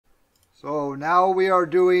So now we are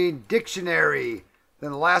doing dictionary.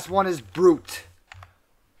 Then the last one is brute.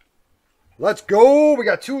 Let's go. We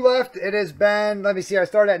got 2 left. It has been, let me see, I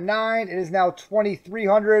started at 9. It is now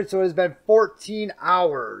 2300, so it has been 14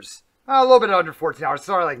 hours. A little bit under 14 hours. It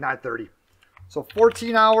started like 9:30. So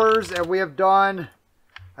 14 hours, and we have done,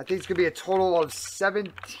 I think it's going to be a total of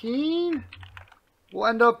 17 we'll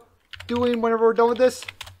end up doing whenever we're done with this.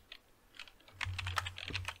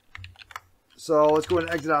 So let's go ahead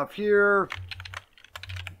and exit out of here.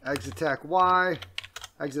 Exit attack Y.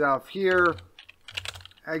 Exit out of here.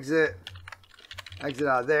 Exit. Exit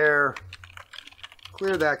out of there.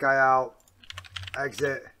 Clear that guy out.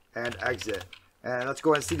 Exit and exit. And let's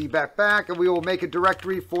go ahead and CD back, and we will make a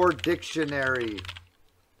directory for dictionary.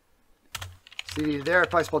 CD there. I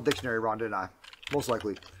probably spelled dictionary wrong, didn't I? Most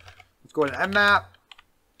likely. Let's go ahead and mmap.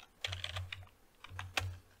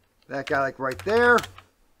 That guy like right there.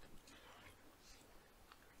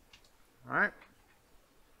 Alright.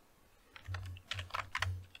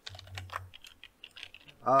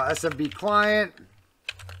 SMB client.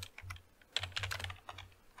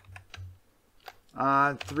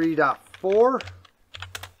 On 3.4.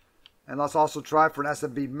 And let's also try for an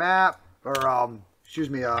SMB map. Or,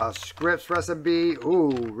 scripts for SMB.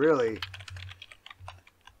 Ooh, really?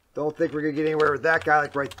 Don't think we're going to get anywhere with that guy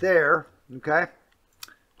like right there. Okay.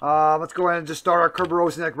 Let's go ahead and just start our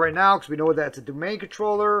Kerberos right now because we know that's a domain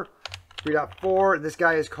controller. 3.4, and this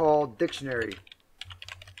guy is called dictionary.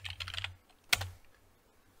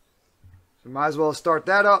 So might as well start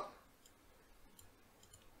that up.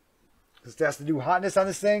 Because that's the new hotness on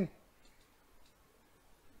this thing.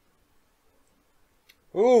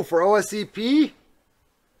 Ooh, for OSCP,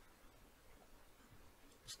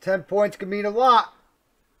 10 points could mean a lot.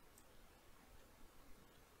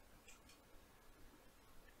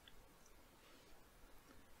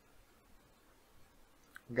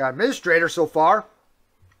 Got administrator so far.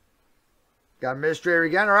 Got administrator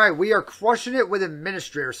again. All right, we are crushing it with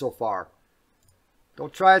administrator so far.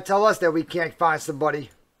 Don't try to tell us that we can't find somebody.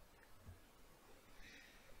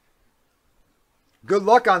 Good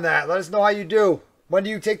luck on that. Let us know how you do. When do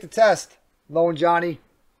you take the test, Lone Johnny?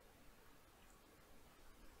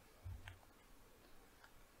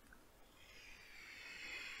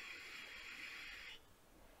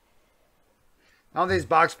 I don't think this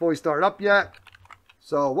box fully started up yet.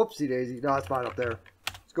 So, whoopsie daisy. No, it's fine up there.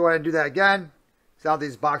 Let's go ahead and do that again. I don't think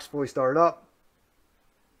this box fully started up.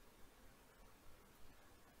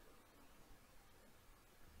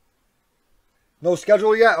 No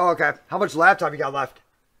schedule yet? Oh, okay. How much lap time you got left?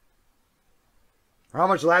 Or how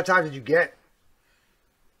much lap time did you get?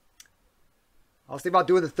 I was thinking about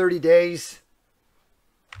doing the 30 days.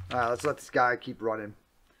 Alright, let's let this guy keep running.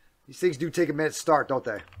 These things do take a minute to start, don't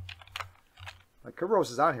they? Like,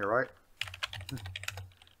 Kerberos is on here, right?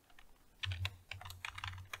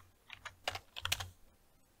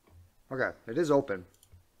 Okay, it is open.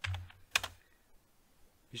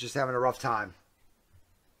 He's just having a rough time.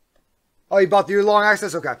 Oh, you bought the long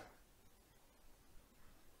access? Okay.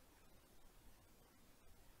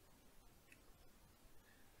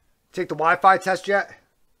 Take the Wi-Fi test yet?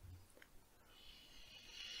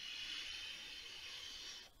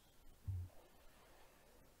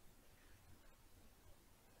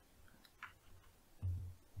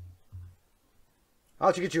 How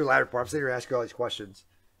about you get your lab report? I'm sitting here asking all these questions.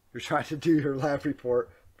 You're trying to do your lab report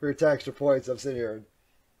for your extra points. I'm sitting here.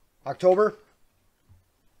 October?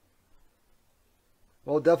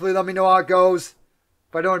 Well, definitely let me know how it goes.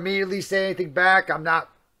 If I don't immediately say anything back, I'm not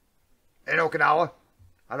in Okinawa.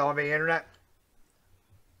 I don't have any internet.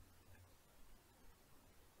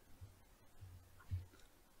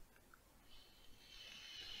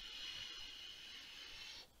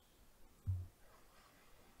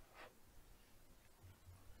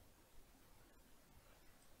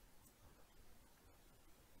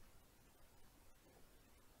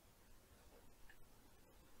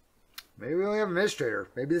 Maybe we only have an administrator.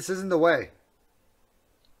 Maybe this isn't the way.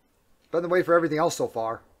 It's been the way for everything else so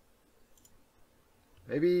far.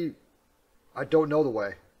 Maybe I don't know the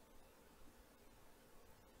way.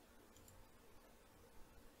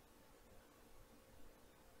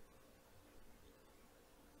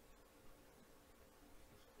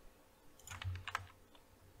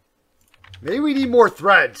 Maybe we need more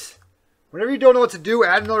threads. Whenever you don't know what to do,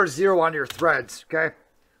 add another 0 onto your threads, okay?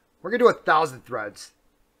 We're going to do 1,000 threads.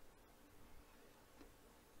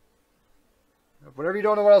 Whenever you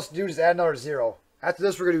don't know what else to do, just add another 0. After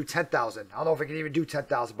this, we're going to do 10,000. I don't know if I can even do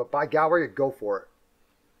 10,000, but by God, we're going to go for it.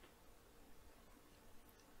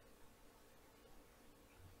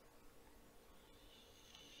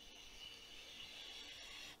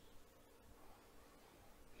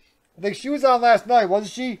 I think she was on last night,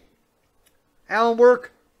 wasn't she? Alan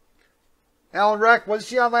Work? Alan Rec, wasn't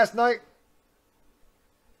she on last night?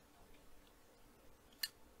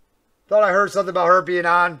 Thought I heard something about her being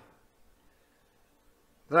on.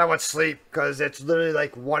 Then I went to sleep because it's literally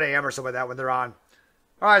like 1 a.m. or something like that when they're on.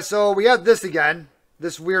 Alright, so we have this again.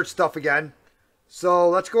 This weird stuff again. So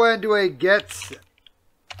let's go ahead and do a get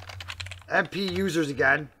MP users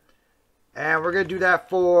again. And we're going to do that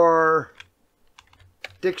for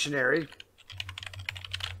dictionary.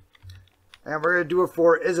 And we're going to do it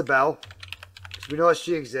for Isabel. Because we know that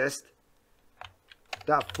she exists. .4.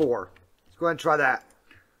 Let's go ahead and try that.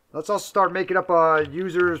 Let's also start making up a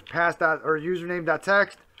users pass dot or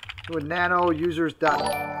username.text. Do a nano users dot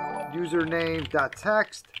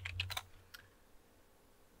username.text.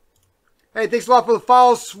 Hey, thanks a lot for the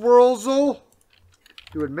follow, Swirlzel.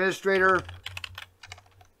 Do administrator.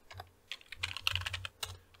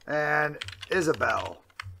 And Isabel.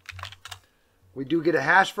 We do get a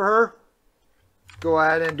hash for her. Go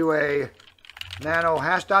ahead and do a nano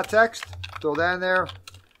hash.text. Throw that in there.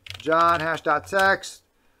 John hash.text.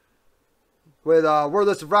 With word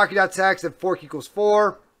list of Rocky.text and fork equals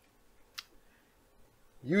 4.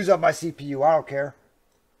 Use up my CPU. I don't care.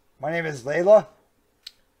 My name is Layla.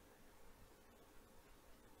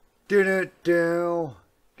 Do-do-do.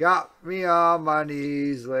 Got me on my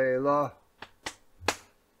knees, Layla.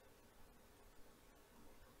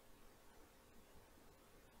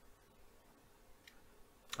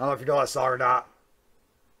 I don't know if you know that song or not.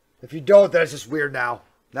 If you don't, then it's just weird now.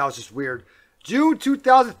 Now it's just weird. June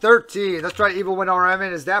 2013. Let's try Evil Win RM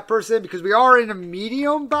in. Is that person? Because we are in a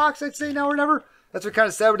medium box, I'd say now or never. That's what kind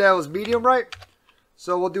of said that was medium, right?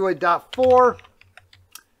 So we'll do a .4.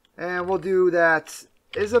 And we'll do that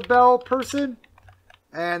Isabel person.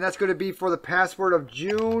 And that's going to be for the password of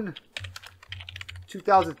June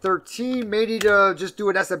 2013. May need to just do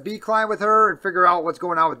an SMB client with her and figure out what's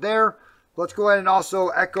going on with there. Let's go ahead and also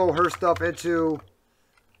echo her stuff into...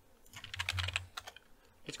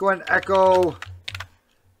 Let's go ahead and echo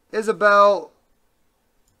Isabel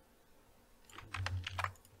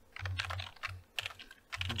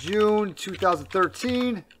June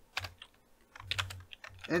 2013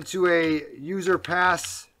 into a user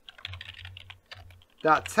pass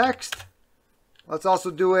 .text. Let's also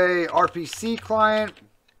do a RPC client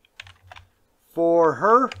for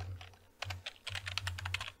her.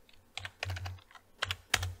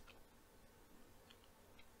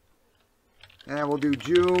 And we'll do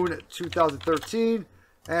June 2013.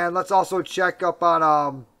 And let's also check up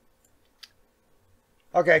on...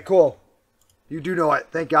 Okay, cool. You do know it.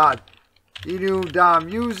 Thank God. airodump-ng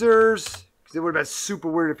users. Because it would have been super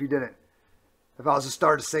weird if you didn't. If I was to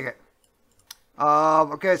start to sing it.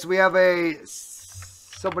 Okay, so we have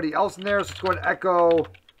somebody else in there. So let's go ahead and echo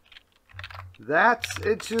that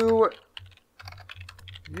into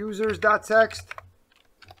users.text.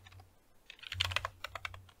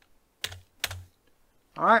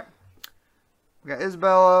 Alright. We got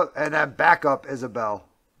Isabella and then backup Isabel.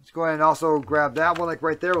 Let's go ahead and also grab that one like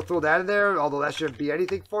right there. We'll throw that in there, although that shouldn't be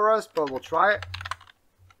anything for us, but we'll try it.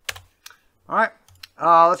 Alright.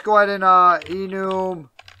 Let's go ahead and enum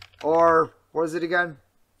or what is it again?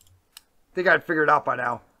 I think I'd figured it out by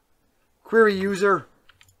now. Query user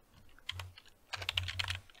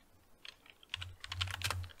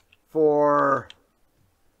for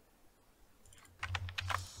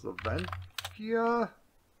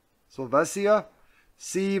Sylvesia.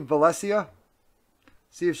 C. Valencia.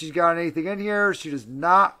 See if she's got anything in here. She does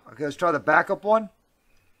not. Okay, let's try the backup one.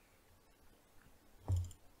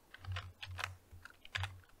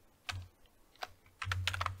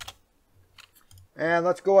 And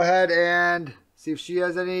let's go ahead and see if she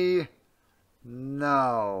has any.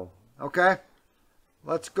 No. Okay.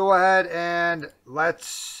 Let's go ahead and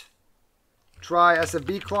let's try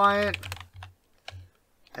SMB client.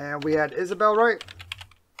 And we had Isabel, right?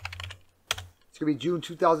 It's going to be June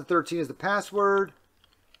 2013 is the password.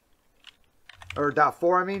 Or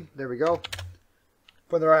 .4, I mean. There we go.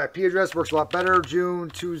 Put the right IP address. Works a lot better. June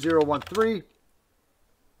 2013.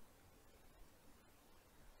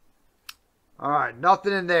 Alright,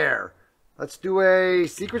 nothing in there. Let's do a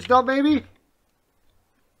secrets dump, maybe?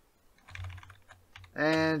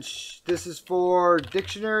 And this is for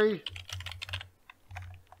dictionary.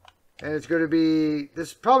 And it's going to be... This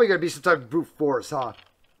is probably going to be some type of brute force, huh?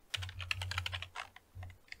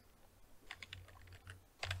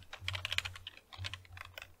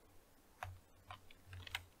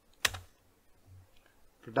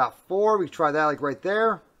 For .4, we can try that like right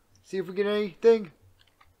there. See if we get anything.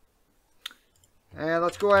 And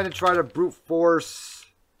let's go ahead and try to brute force.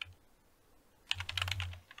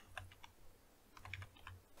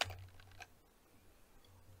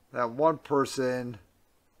 That one person,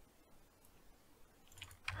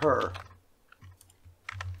 her.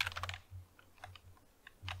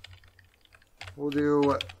 We'll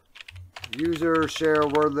do user share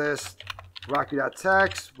word list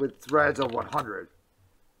rocky.txt with threads of 100.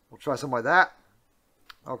 We'll try something like that.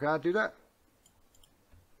 Okay, I'll do that.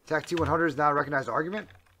 Tag T100 is not a recognized argument.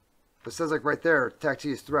 It says like right there, tag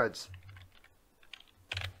T is threads.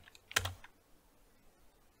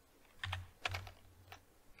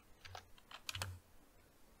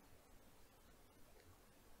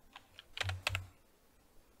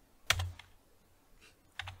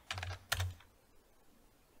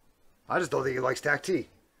 I just don't think he likes tag T.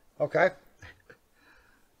 Okay.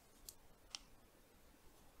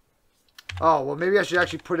 Oh, well, maybe I should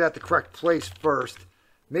actually put it at the correct place first.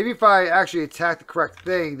 Maybe if I actually attack the correct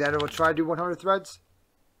thing, then it will try to do 100 threads.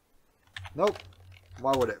 Nope.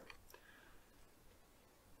 Why would it?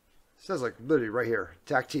 It says like literally right here.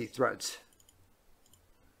 Tag T, threads.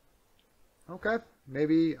 Okay.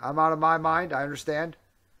 Maybe I'm out of my mind. I understand.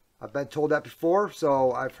 I've been told that before,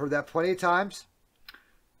 so I've heard that plenty of times.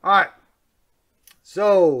 All right.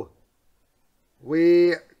 So,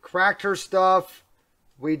 we cracked her stuff.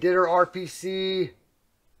 We did her RPC.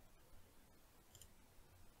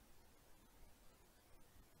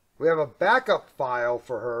 We have a backup file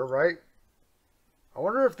for her, right? I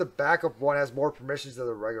wonder if the backup one has more permissions than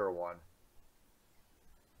the regular one.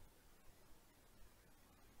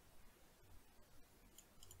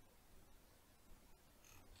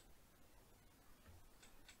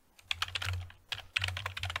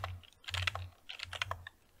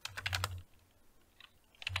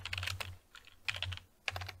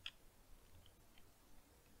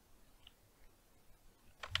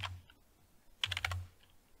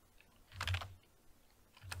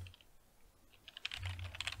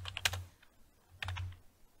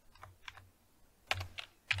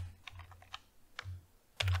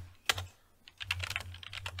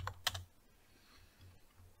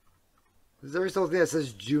 There's every single thing that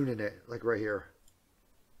says June in it, like right here.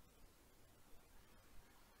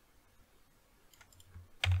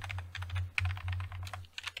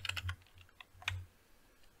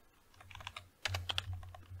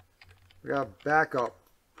 We got a backup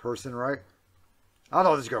person, right? I don't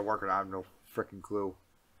know if this is going to work or not. I have no freaking clue.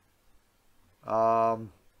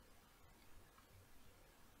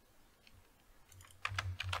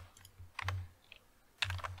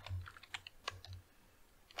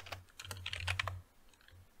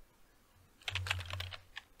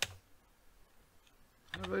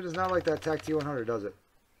 It really does not like that TAC T100, does it?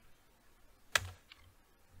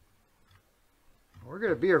 We're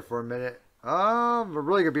going to be here for a minute. We're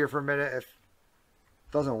really going to be here for a minute if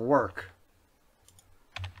it doesn't work.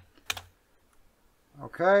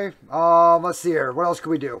 Okay. Let's see here. What else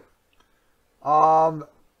can we do? We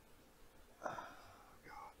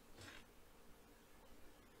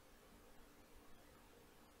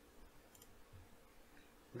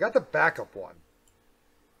got the backup one.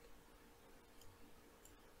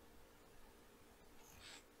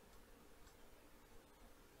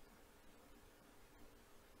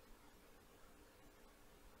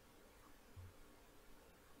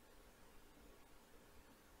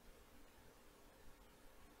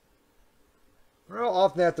 How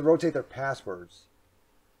often they have to rotate their passwords?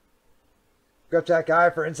 Grab that guy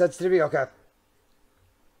for insensitivity? Okay.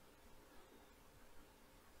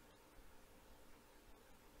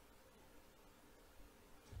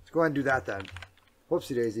 Let's go ahead and do that then.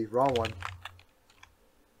 Whoopsie daisy, wrong one.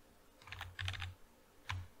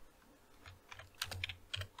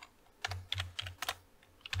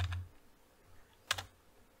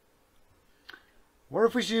 I wonder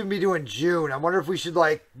if we should even be doing June. I wonder if we should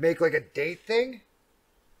like make like a date thing.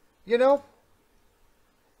 You know?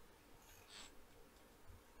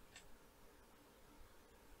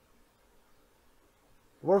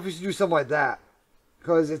 I wonder if we should do something like that.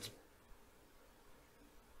 Because it's...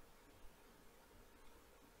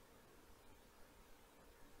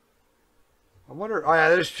 I wonder... Oh yeah,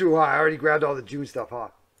 that is true, huh? I already grabbed all the June stuff, huh?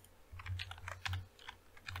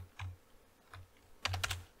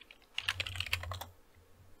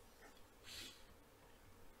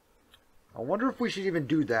 I wonder if we should even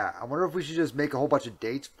do that. I wonder if we should just make a whole bunch of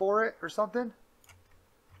dates for it or something.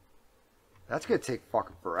 That's going to take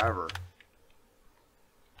fucking forever.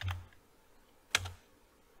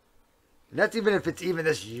 And that's even if it's even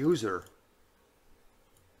this user.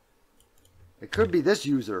 It could be this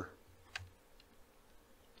user.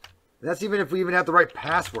 And that's even if we even have the right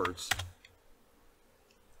passwords.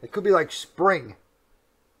 It could be like spring.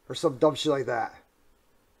 Or some dumb shit like that.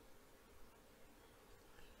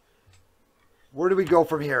 Where do we go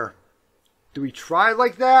from here? Do we try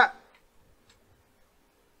like that?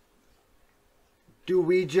 Do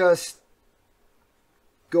we just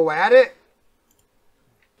go at it?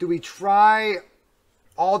 Do we try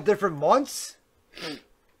all different months?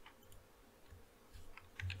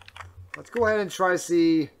 Let's go ahead and try to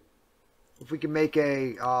see if we can make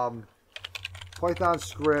a Python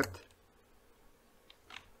script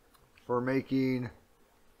for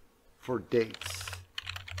dates.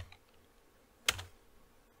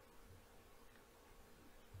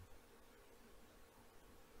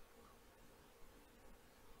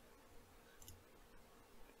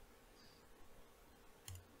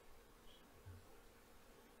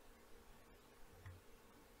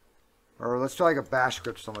 Or let's try like a bash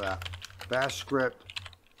script, some of that. Bash script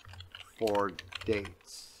for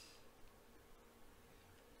dates.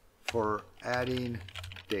 For adding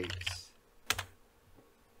dates.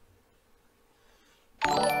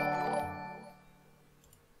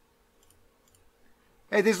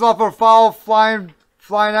 Hey, thanks a lot for a follow, Flying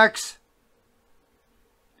X.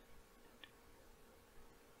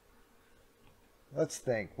 Let's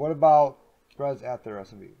think. What about spreads after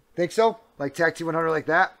SMB? Think so? Like Tag T100 like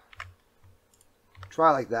that?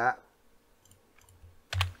 Try like that.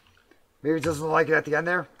 Maybe it doesn't like it at the end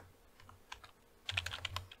there.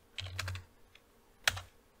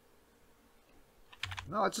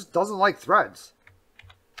 No, it just doesn't like threads.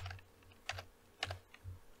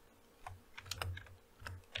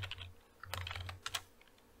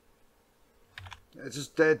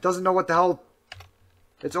 It doesn't know what the hell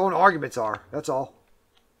its own arguments are. That's all.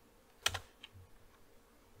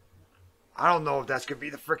 I don't know if that's going to be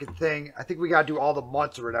the freaking thing. I think we got to do all the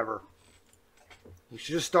months or whatever. We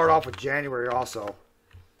should just start off with January also.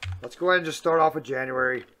 Let's go ahead and just start off with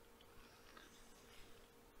January.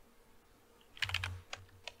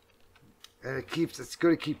 And it's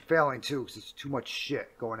going to keep failing too because it's too much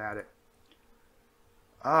shit going at it.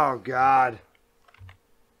 Oh, God.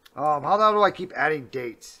 How the hell do I keep adding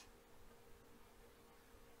dates?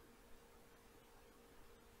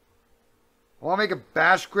 I want to make a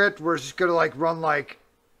bash script where it's just going to like run like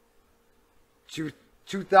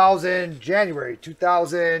 2000 January,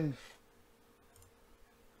 2000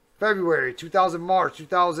 February, 2000 March,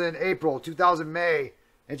 2000 April, 2000 May.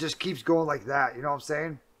 It just keeps going like that. You know what I'm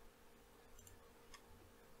saying?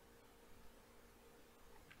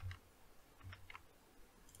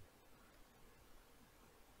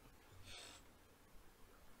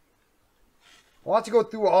 I want to go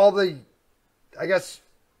through all the, I guess,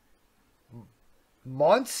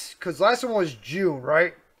 months, because last one was June,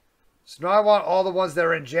 right? So now I want all the ones that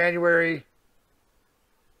are in January,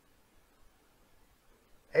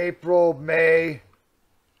 April, May.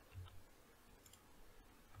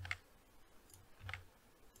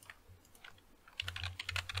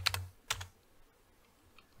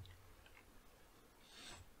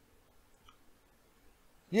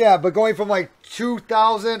 Yeah, but going from like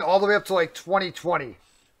 2000 all the way up to like 2020.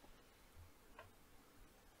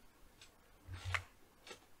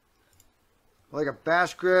 Like a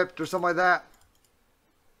bash script or something like that.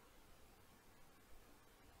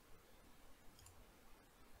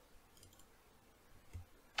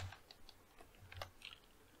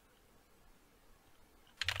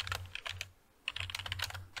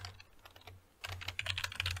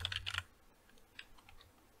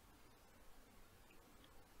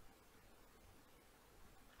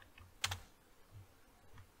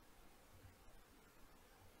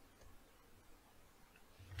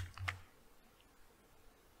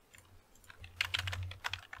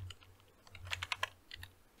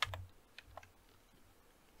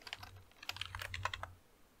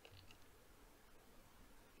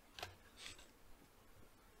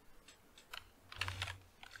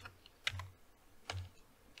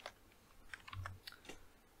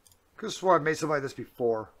 Could have swore I've made something like this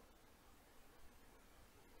before.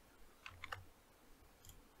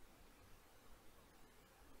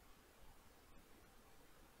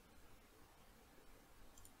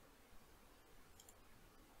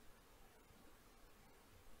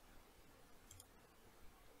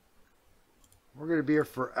 We're going to be here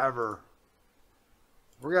forever.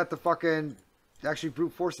 We're going to have to fucking actually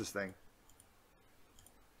brute force this thing.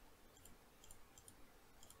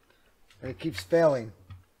 And it keeps failing.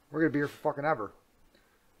 We're going to be here for fucking ever.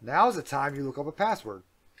 Now's the time you look up a password.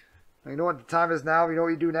 Now, you know what the time is now? You know what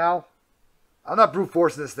you do now? I'm not brute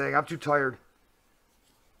forcing this thing. I'm too tired.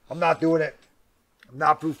 I'm not doing it. I'm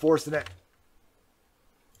not brute forcing it.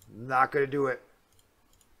 I'm not going to do it.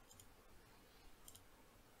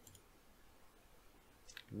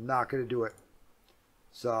 I'm not going to do it.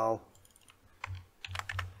 So,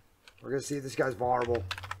 we're going to see if this guy's vulnerable.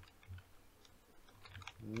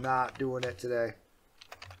 Not doing it today.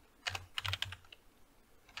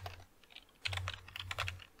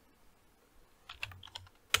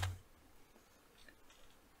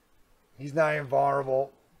 He's not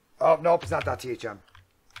invulnerable. Oh, nope, it's not .thm.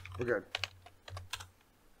 We're good.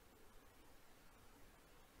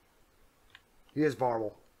 He is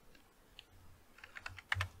vulnerable.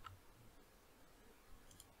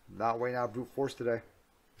 Not waiting out brute force today.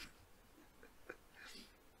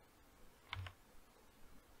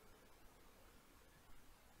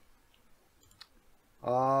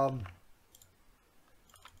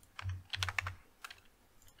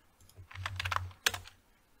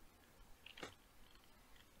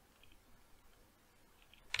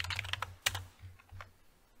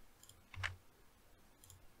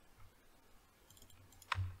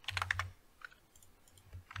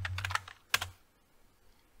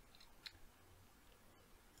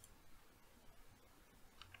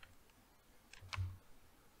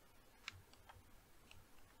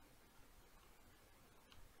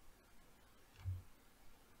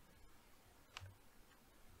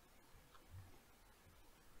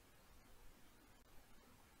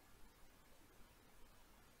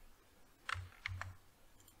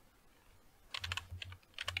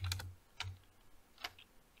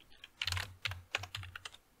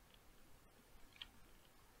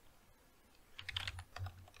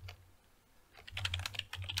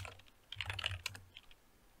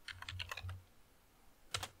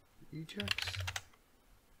 Ejects.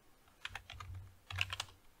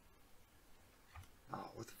 Oh,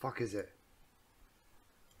 what the fuck is it?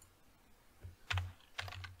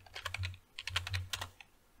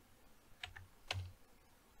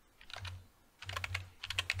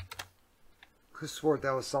 Could have swore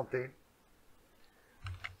that was something.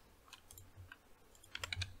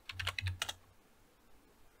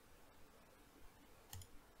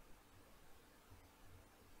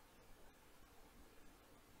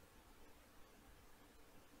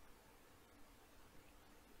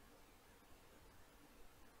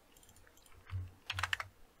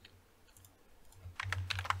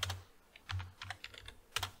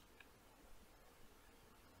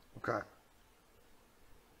 Okay.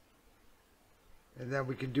 And then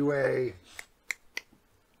we can do a...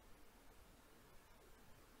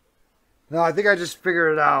 No, I think I just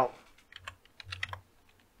figured it out.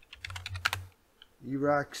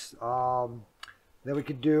 Erex. Then we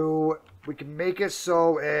can do... We can make it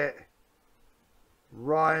so it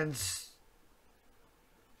runs...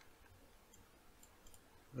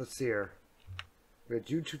 Let's see here. We had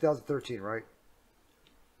June 2013, right?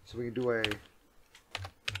 So we can do a...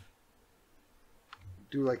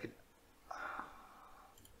 Do like an...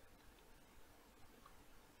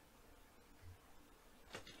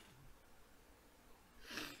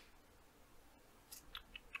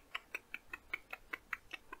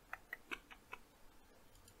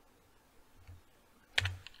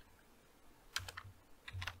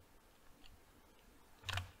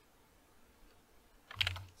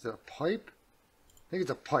 Is it a pipe? I think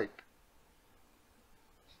it's a pipe.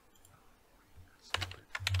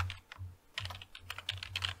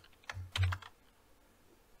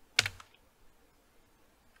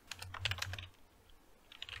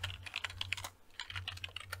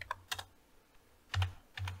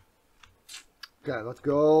 Okay, let's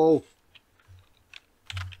go.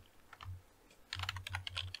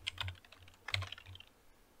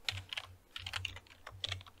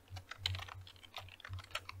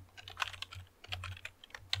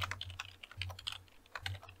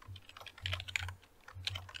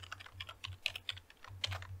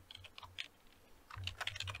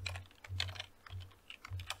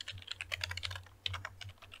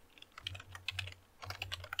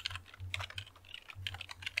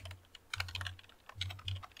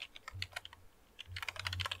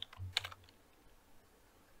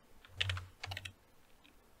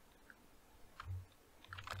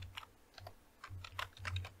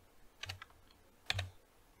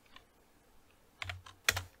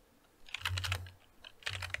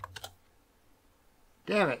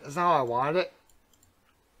 Damn it, that's not how I wanted it.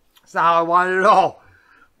 That's not how I wanted it at all.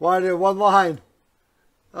 Wanted it one line.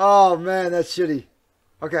 Oh man, that's shitty.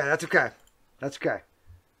 Okay, that's okay. That's okay.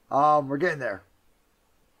 We're getting there.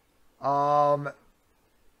 I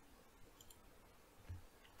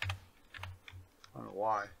don't know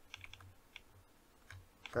why.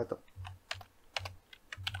 Got the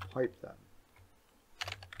pipe then.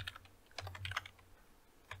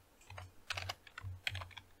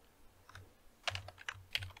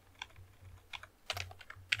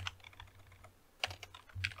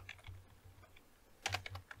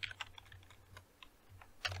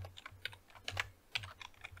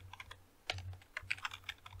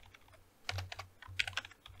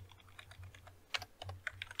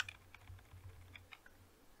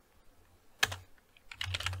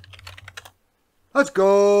 Let's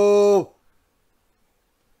go.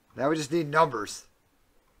 Now we just need numbers.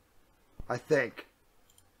 I think.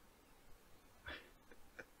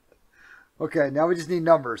 Okay, now we just need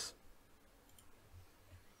numbers.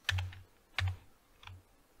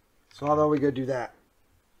 So how are we going to do that?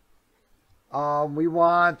 We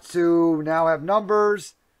want to now have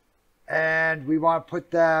numbers. And we want to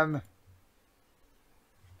put them...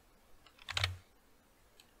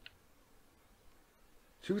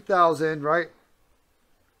 $2,000, right?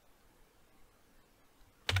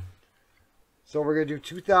 So we're going to do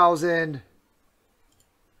 2,000.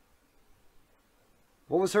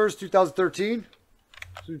 What was hers? 2013?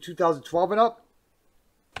 So 2012 and up?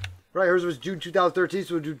 Right, hers was June 2013,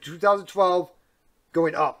 so we'll do 2012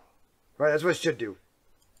 going up. Right, that's what it should do.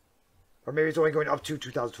 Or maybe it's only going up to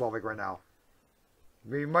 2012, like right now.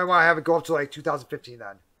 You might want to have it go up to like 2015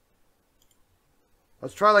 then.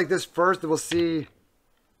 Let's try like this first, and we'll see.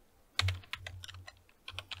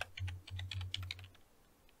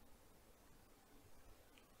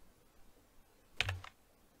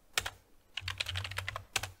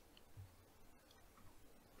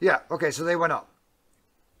 Yeah, okay, so they went up.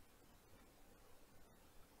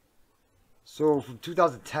 So from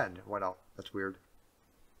 2010 it went up. That's weird.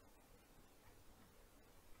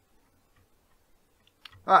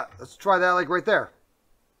 Alright, let's try that like right there.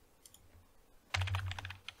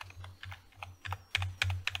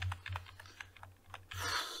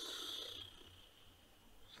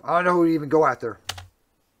 I don't know who to even go after.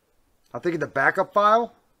 I'm thinking the backup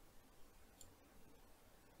file.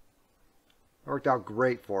 Worked out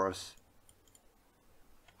great for us.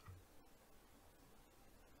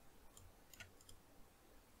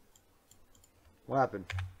 What happened?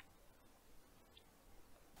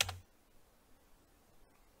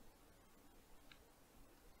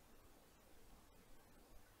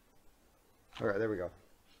 Alright, there we go.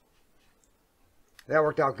 That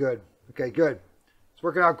worked out good. Okay, good. It's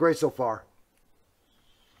working out great so far.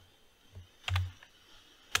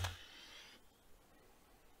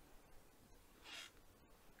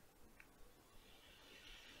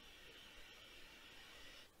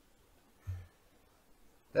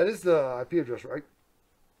 That is the IP address, right?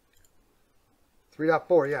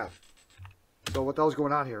 3.4, yeah. So what the hell's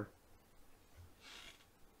going on here?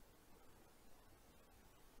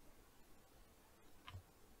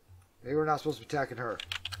 Maybe we're not supposed to be attacking her.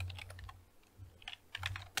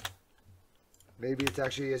 Maybe it's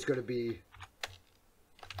actually is going to be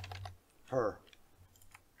her.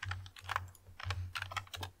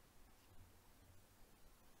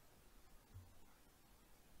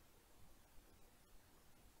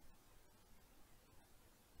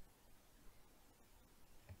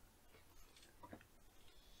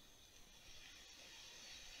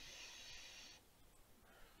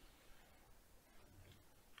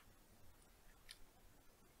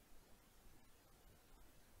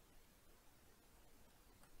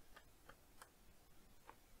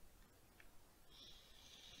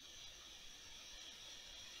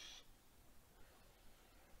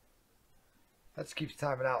 That just keeps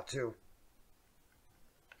timing out too.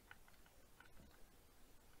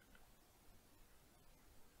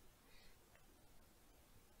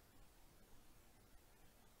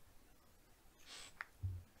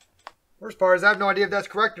 Worst part is I have no idea if that's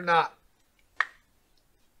correct or not.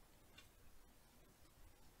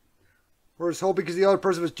 We're just hoping because the other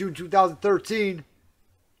person was June 2013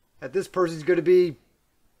 that this person's going to be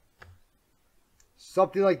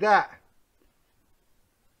something like that.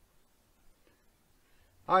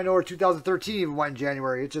 I know where 2013 even went in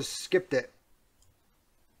January. It just skipped it.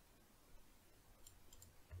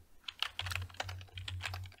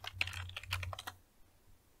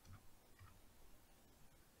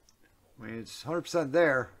 I mean, it's 100%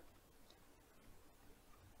 there.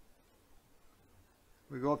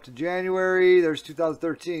 We go up to January. There's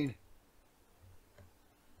 2013.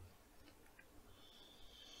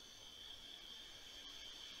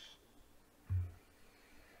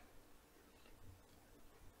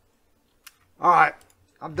 Alright,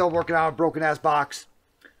 I'm done working on a broken ass box.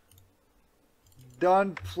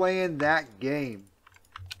 Done playing that game.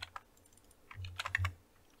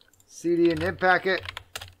 CD and in packet.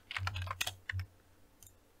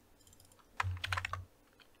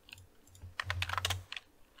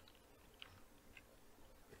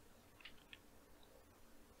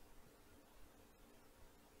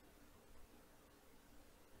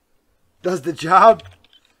 Does the job?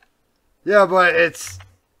 Yeah, but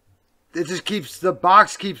it just keeps, the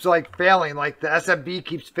box keeps like failing, like the SMB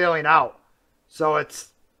keeps failing out. So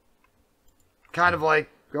it's kind of like,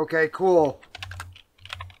 okay, cool.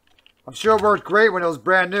 I'm sure it worked great when it was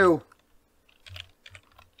brand new.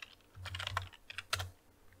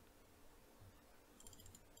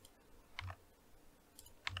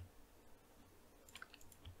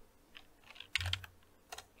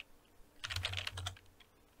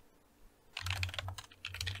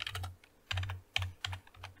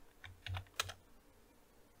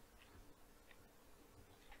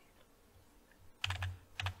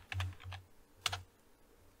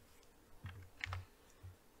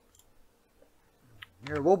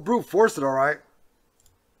 Here, we'll brute force it, all right.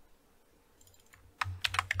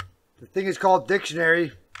 The thing is called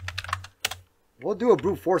dictionary. We'll do a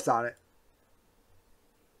brute force on it.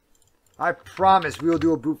 I promise we will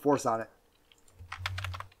do a brute force on it.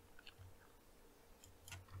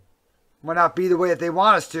 Might not be the way that they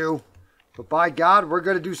want us to, but by God, we're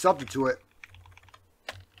going to do something to it.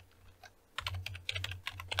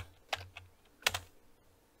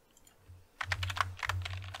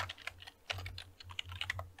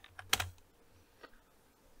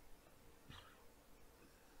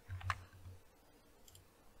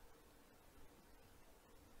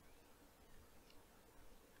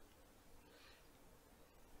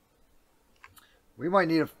 We might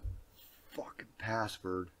need a fucking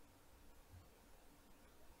password.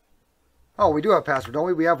 Oh, we do have a password, don't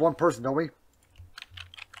we? We have one person, don't we?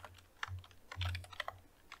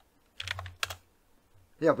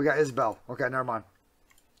 Yeah, we got Isabel. Okay, never mind.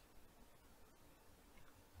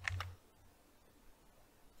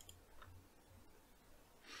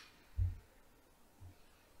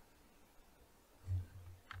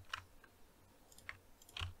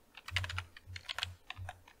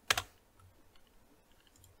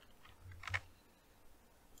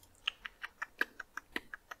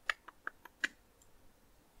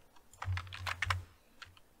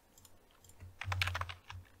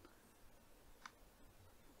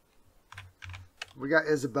 We got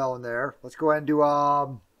Isabel in there. Let's go ahead and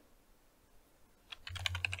do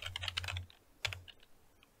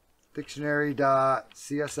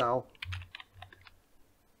dictionary.csl.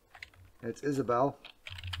 It's Isabel.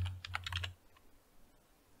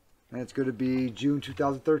 And it's going to be June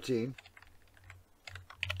 2013.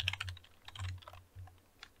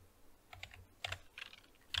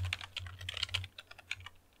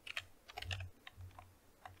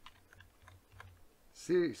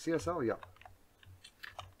 CSL, yeah.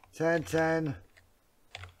 1010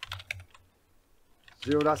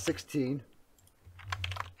 0.16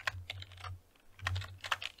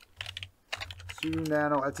 sudo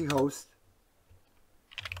nano etc host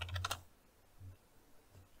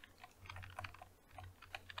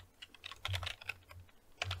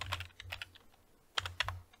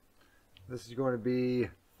this is going to be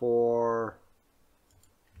for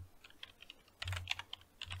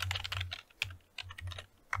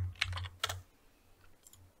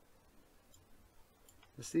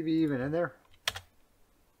is CV even in there?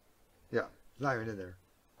 Yeah, it's not even in there.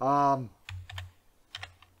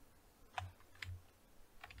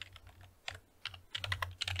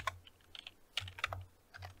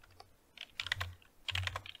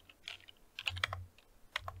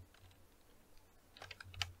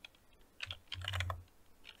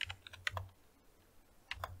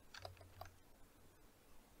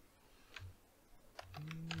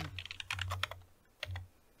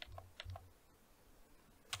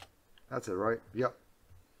 That's it, right? Yep.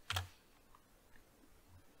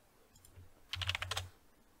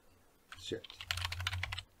 Shit.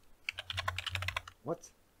 What?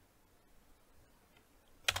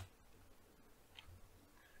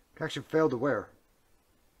 Connection failed to where?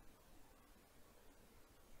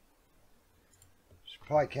 She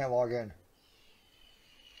probably can't log in.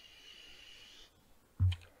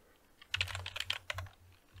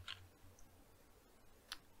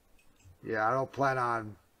 Yeah, I don't plan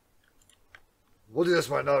on... We'll do this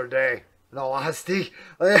one another day. In all honesty,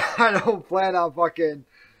 I don't plan on fucking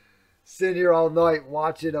sitting here all night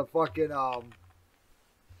watching a fucking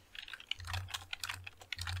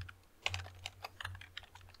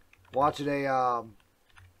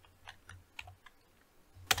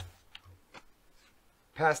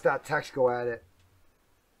pass that text go at it.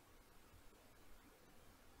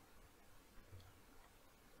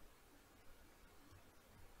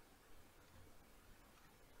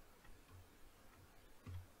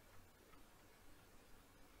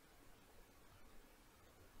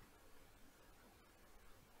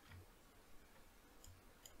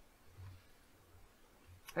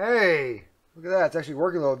 Hey, look at that. It's actually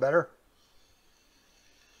working a little better.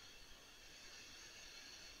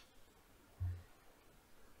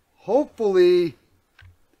 Hopefully,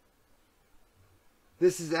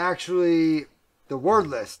 this is actually the word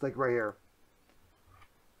list, like right here.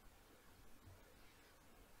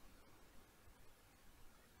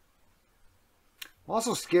 I'm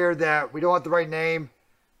also scared that we don't have the right name.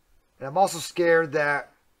 And I'm also scared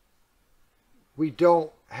that we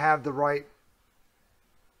don't have the right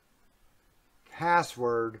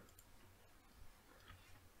password.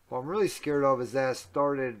 What I'm really scared of is that it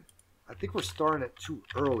started, I think we're starting it too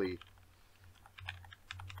early.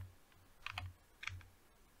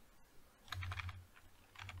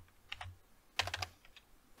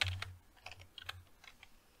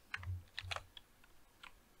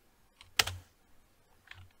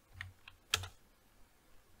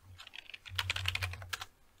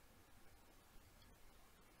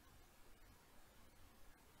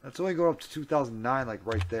 That's only going up to 2009, like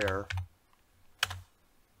right there.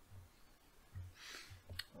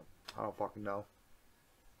 I don't fucking know.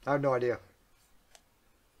 I have no idea.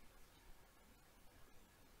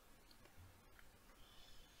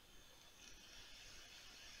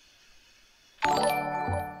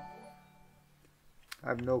 I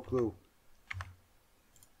have no clue.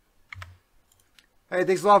 Hey,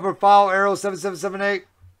 thanks a lot for follow, Arrow7778.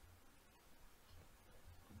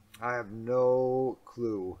 I have no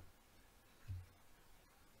clue.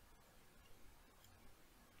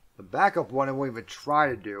 The backup one I won't even try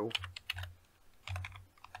to do.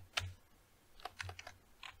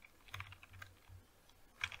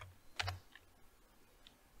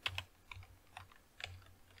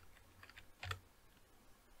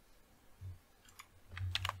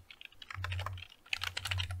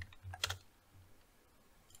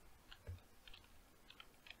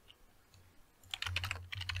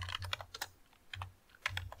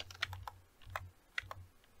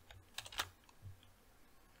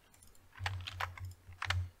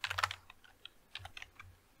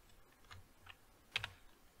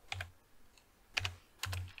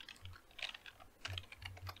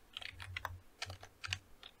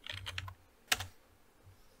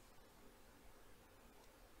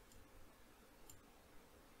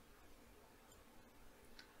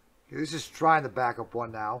 Let's just try the backup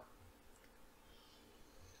one now.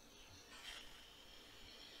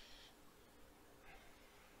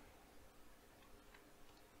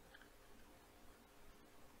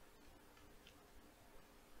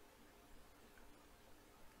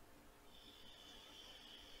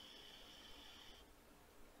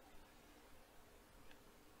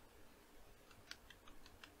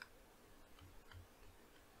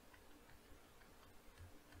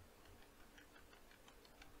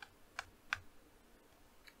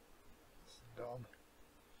 Dumb.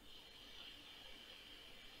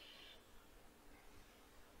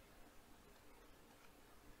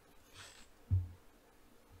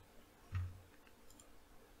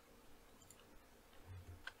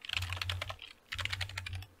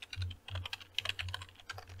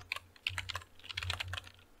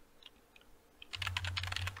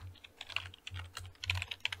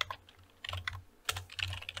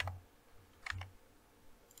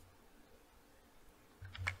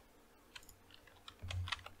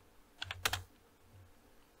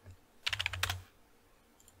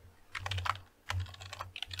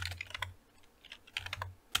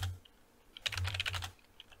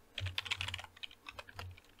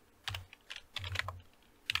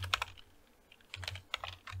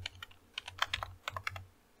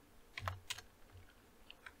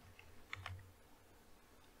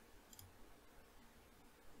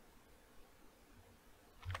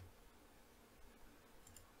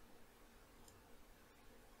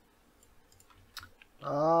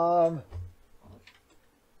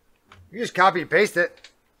 You just copy and paste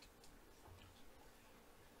it.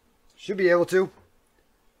 Should be able to.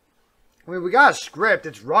 I mean, we got a script.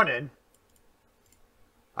 It's running.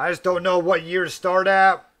 I just don't know what year to start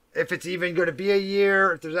at. If it's even going to be a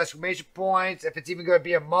year. If there's exclamation points. If it's even going to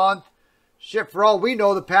be a month. Shit, for all we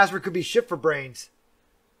know, the password could be shit for brains.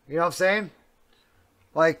 You know what I'm saying?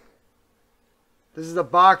 Like, this is a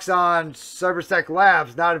box on CyberSec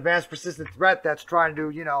Labs, not advanced persistent threat that's trying to,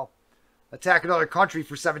 you know, attack another country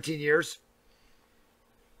for 17 years.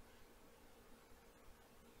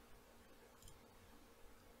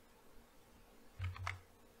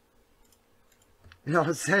 You know what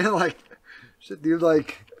I'm saying? Like, shit, dude,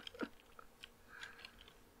 like...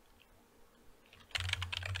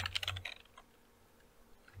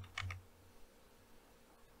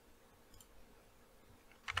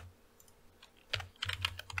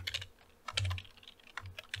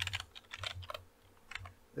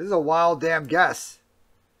 This is a wild damn guess.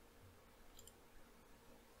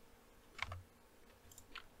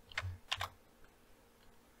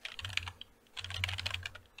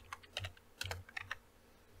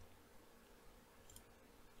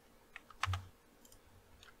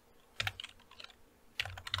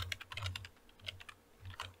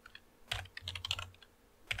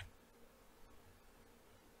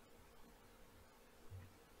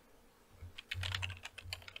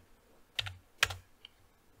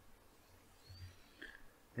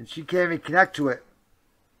 And she can't even connect to it.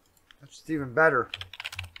 That's just even better.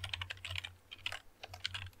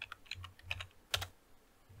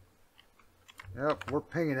 Yep, we're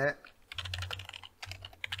pinging it.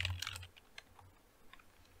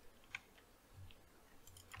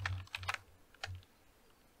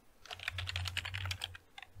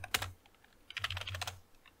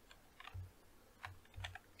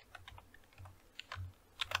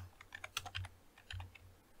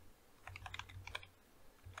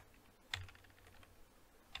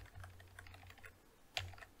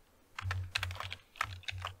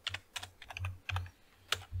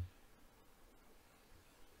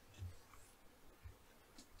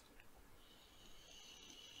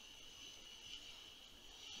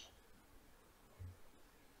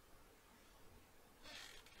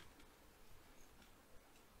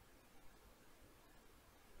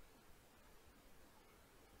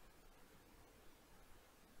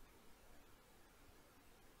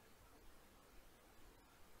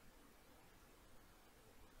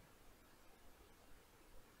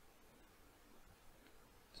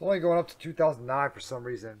 It's only going up to 2009 for some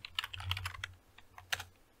reason.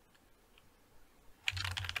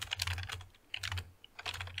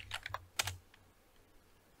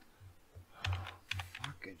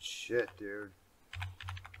 Fucking shit, dude.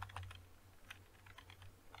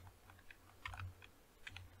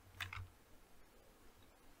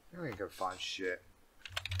 You ain't gonna find shit.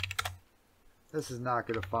 This is not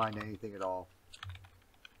gonna find anything at all.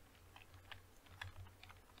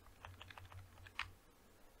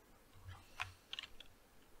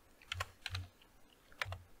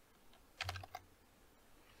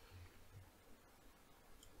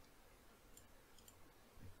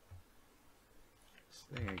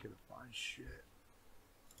 This thing ain't gonna find shit.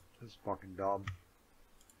 This is fucking dumb.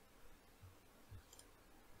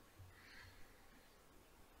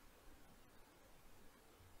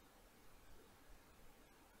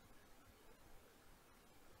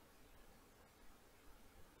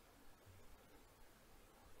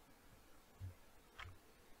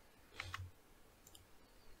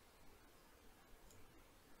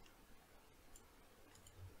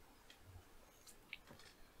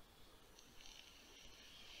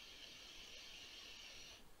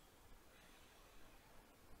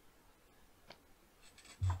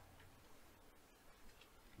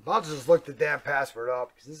 I'll just look the damn password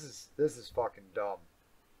up because this is fucking dumb.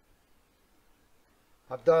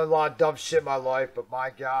 I've done a lot of dumb shit in my life, but my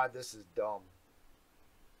God, this is dumb.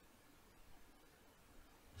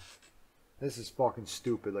 This is fucking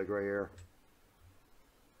stupid, like right here.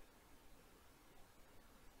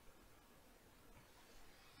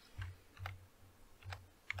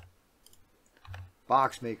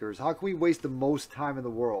 Box makers. How can we waste the most time in the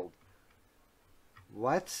world?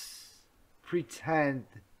 Let's pretend.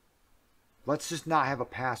 Let's just not have a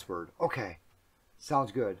password. Okay.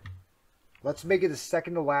 Sounds good. Let's make it the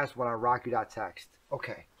second to last one on Rocky.txt.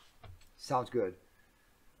 Okay. Sounds good.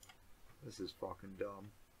 This is fucking dumb.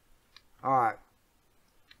 Alright.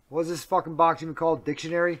 What is this fucking box even called?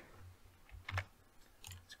 Dictionary?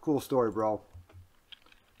 It's a cool story, bro.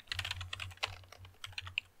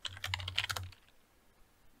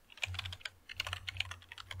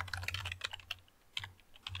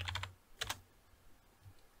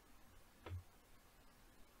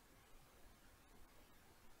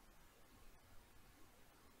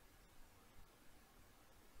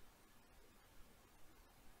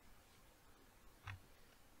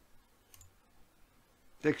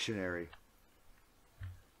 Dictionary.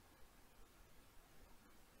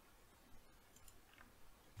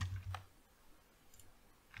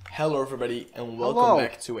 Hello everybody and welcome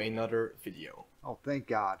back to another video. Oh, thank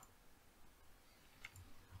God.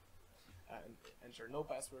 And enter no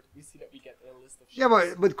password. We see that we get a list of Yeah,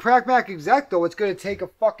 but with aircrack-ng though, it's going to take a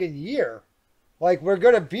fucking year. Like, we're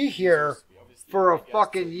going to be here for a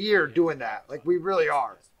fucking year doing that. Like, we really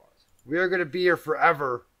are. We are going to be here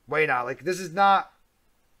forever. Wait now. Like, this is not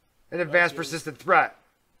an advanced persistent threat.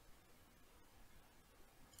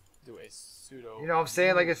 Do a pseudo. You know what I'm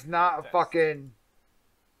saying? Like, it's not a fucking...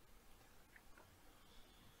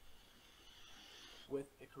 With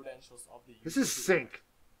the credentials of the This is sync.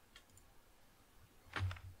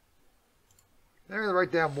 There's the right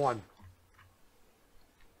damn one.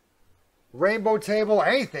 Rainbow table,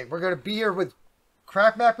 anything. We're going to be here with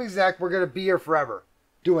aircrack-ng. We're going to be here forever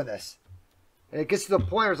doing this. And it gets to the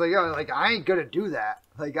point where it's like, yo, like, I ain't going to do that.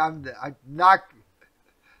 Like, I'm not...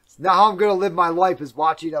 It's not how I'm going to live my life is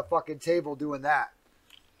watching a fucking table doing that.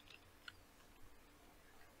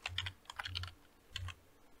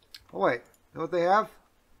 Oh, wait. You know what they have?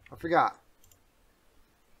 I forgot.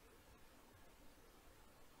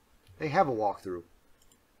 They have a walkthrough.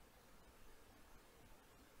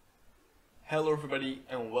 Hello everybody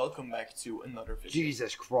and welcome back to another video.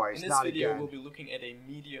 Jesus Christ, in this video we'll be looking at a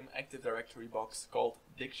medium Active Directory box called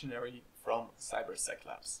Dictionary from Cybersec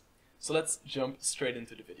Labs. So let's jump straight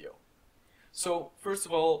into the video. So first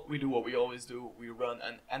of all, we do what we always do, we run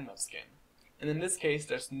an nmap scan. And in this case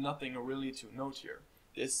there's nothing really to note here.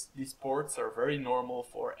 These ports are very normal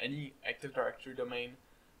for any Active Directory domain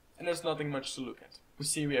and there's nothing much to look at. We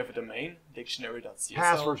see we have a domain, dictionary.csl.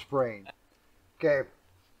 Password sprain. Okay.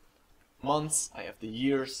 Months, I have the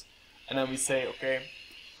years, and then we say, okay,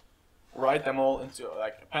 write them all into,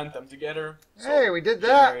 like, append them together. So hey, we did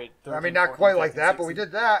that. 13, I mean, not 14, quite 15, like that, 16, but we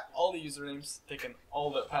did that. All the usernames, taking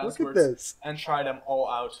all the Look at passwords, this. and try them all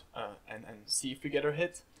out, and see if we get a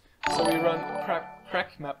hit. So we run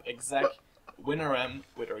crack-map-exec winrm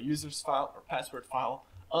with our users file, or password file,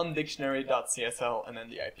 on dictionary.csl, and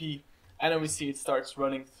then the IP, and then we see it starts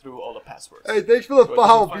running through all the passwords. Hey, thanks for the So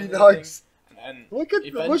follow, B-Nugs. And look at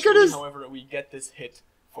eventually, his. however, we get this hit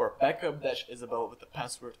for backup-Isabel with the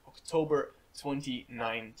password October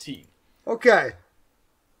 2019. Okay.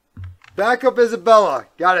 Backup Isabella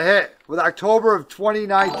got a hit with October of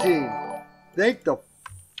 2019. Thank the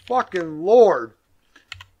fucking Lord.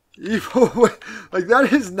 Like, that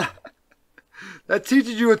is not... That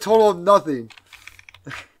teaches you a total of nothing.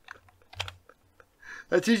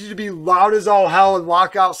 That teaches you to be loud as all hell and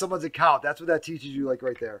lock out someone's account. That's what that teaches you, like,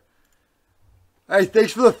 right there. Hey,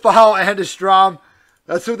 thanks for the follow, Andestrom.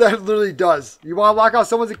 That's what that literally does. You want to lock out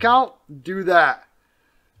someone's account? Do that.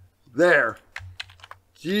 There.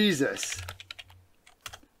 Jesus.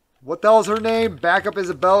 What the hell is her name? Backup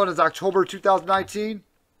Isabella, and it's October 2019.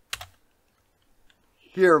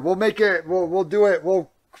 Here, we'll make it. We'll do it.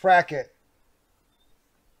 We'll crack it.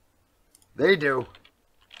 They do.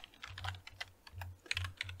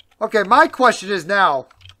 Okay, my question is now,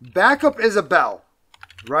 Backup Isabel,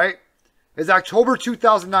 right, is October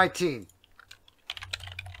 2019.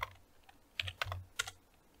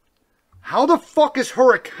 How the fuck is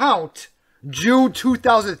her account June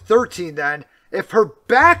 2013 then, if her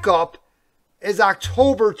backup is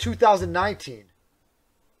October 2019?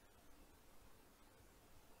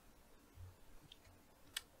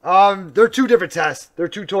 They're two different tests. They're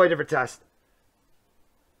two totally different tests.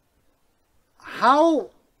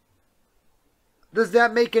 How does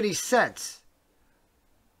that make any sense?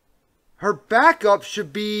 Her backup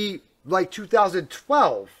should be like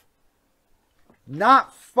 2012.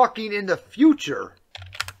 Not fucking in the future.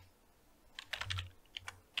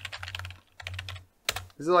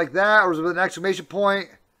 Is it like that? Or is it with an exclamation point?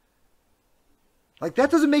 Like,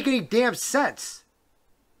 that doesn't make any damn sense.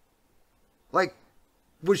 Like,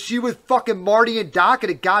 was she with fucking Marty and Doc in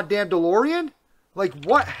a goddamn DeLorean? Like,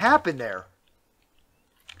 what happened there?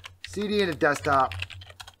 CD and a desktop.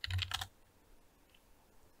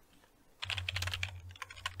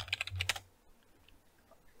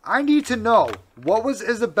 I need to know, what was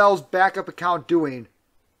Isabel's backup account doing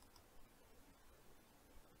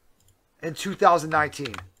in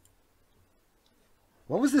 2019?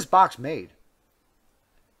 When was this box made?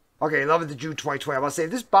 Okay, 11th of June 2020. I'm about to say,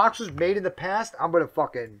 if this box was made in the past, I'm going to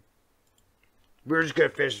fucking... We're just going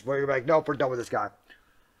to finish. We're like, nope, we're done with this guy.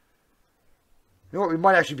 You know what? We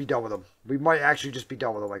might actually be done with him. We might actually just be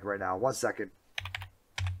done with him, like, right now. 1 second.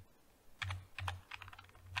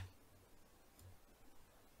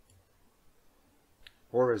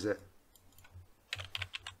 Or is it?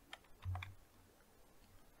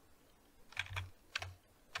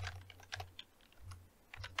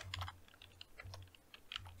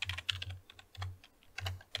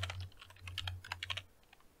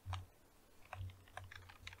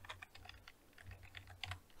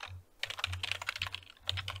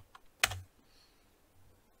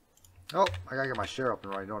 Oh, I gotta get my share up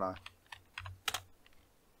and running, don't I?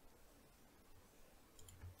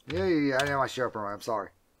 Yeah, I didn't have my share up and running. I'm sorry.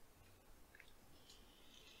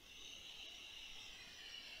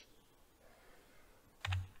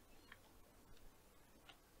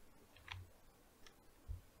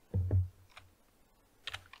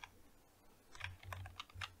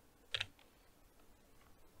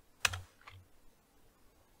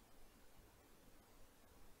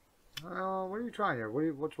 What are you trying here?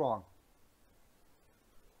 What's wrong?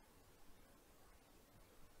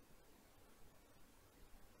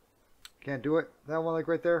 Can't do it? That one, like,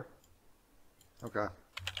 right there? Okay.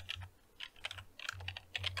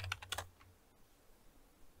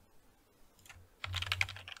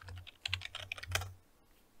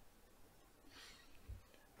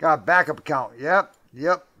 Got a backup account. Yep.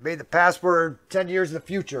 Made the password 10 years in the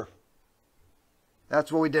future.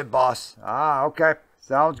 That's what we did, boss. Ah, okay.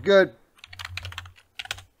 Sounds good.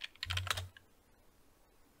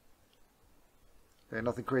 Okay,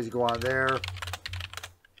 nothing crazy going on there.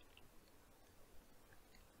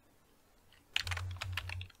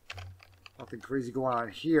 Nothing crazy going on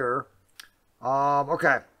here.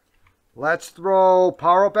 Okay. Let's throw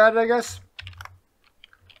power up at it, I guess.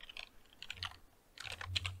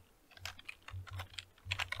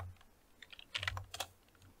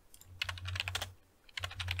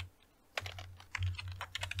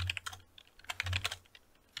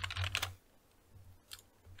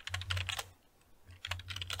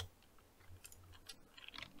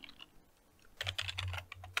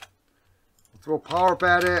 Throw power up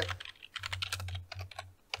at it.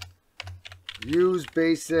 Use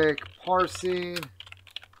basic parsing.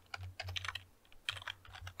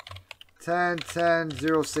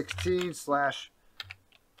 10.10.016 slash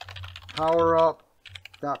power up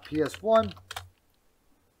dot ps1.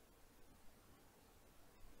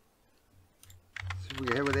 See if we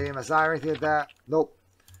can hit with AMSI or anything like that. Nope.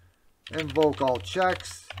 Invoke all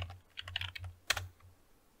checks.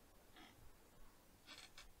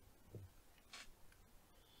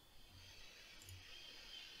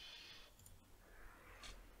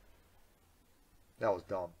 That was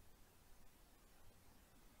dumb.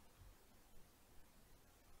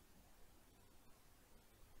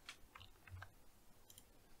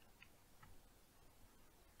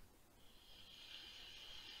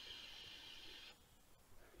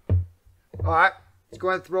 Alright, let's go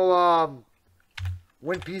ahead and throw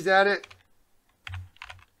wind peas at it.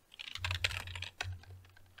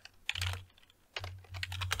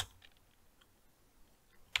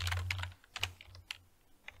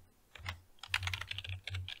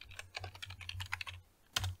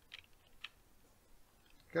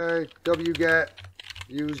 Okay, wget,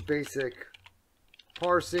 use basic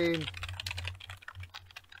parsing.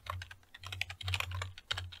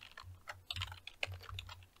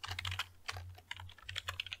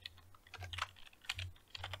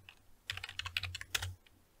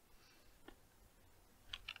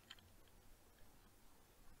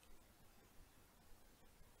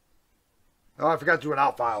 Oh, I forgot to do an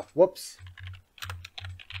out file. Whoops.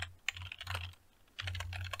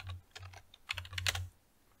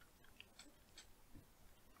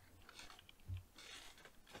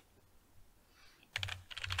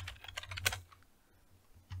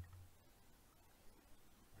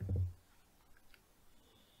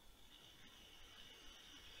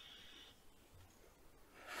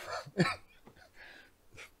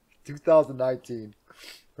 $2019,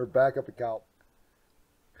 her backup account.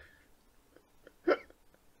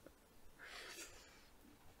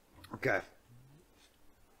 Okay.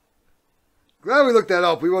 Glad we looked that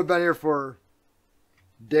up. We would have been here for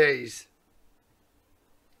days.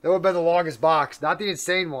 That would have been the longest box. Not the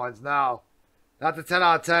insane ones, no. Not the 10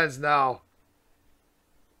 out of 10s, no.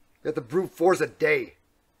 You have to brute force a day.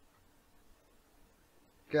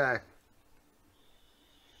 Okay.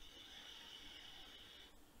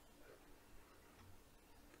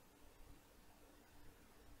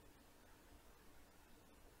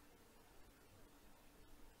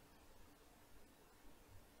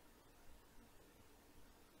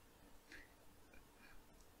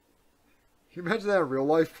 Can you imagine that in real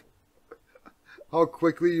life? How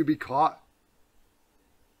quickly you'd be caught?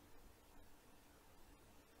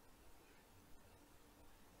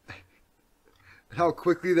 And how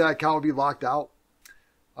quickly that account would be locked out?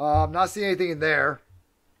 I'm not seeing anything in there.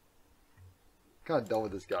 Kind of done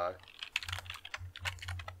with this guy.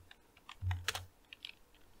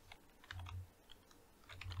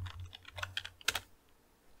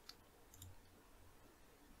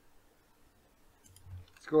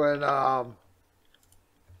 Let's go ahead and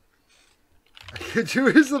could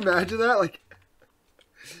you just imagine that? Like,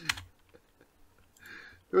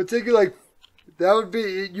 it would take you like, that would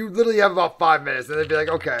be, you literally have about 5 minutes, and they'd be like,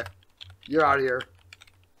 okay, you're out of here.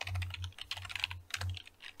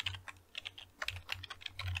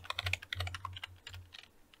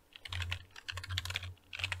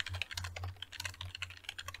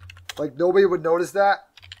 Like, nobody would notice that.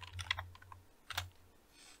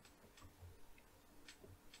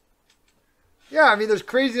 Yeah, I mean, there's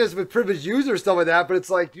craziness with privileged users, stuff like that, but it's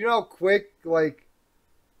like, you know how quick, like,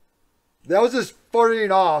 that was just farting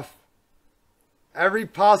off every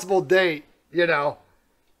possible date, you know,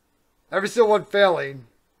 every single one failing,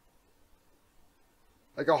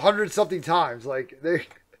 like 100-something times. Like, they,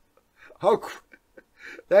 how,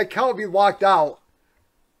 that account would be locked out.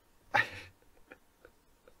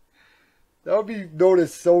 That would be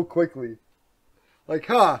noticed so quickly. Like,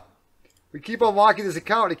 huh. We keep unlocking this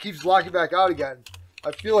account and it keeps locking back out again.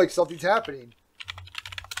 I feel like something's happening.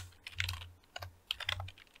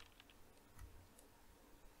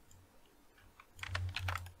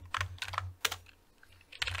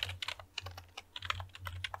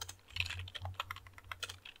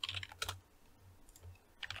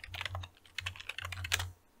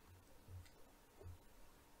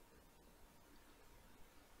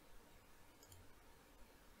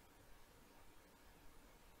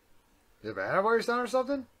 You have an antivirus down or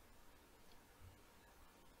something?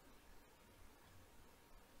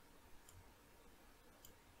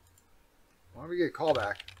 Why don't we get a call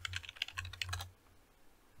back?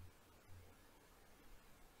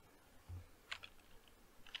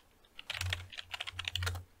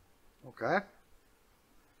 Okay.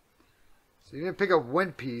 So you didn't pick up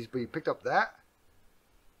wind peas, but you picked up that?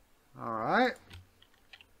 Alright.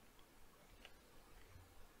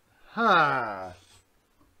 Huh.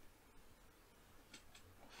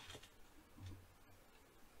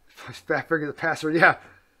 Back figure the password, yeah.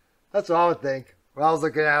 That's what I would think. When I was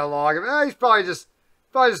looking at a log, he's probably just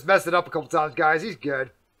messed it up a couple times, guys. He's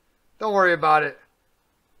good. Don't worry about it.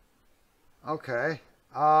 Okay.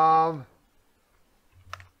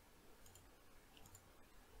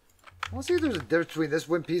 Let's see if there's a difference between this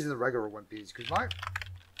wind piece and the regular wind piece. Cause my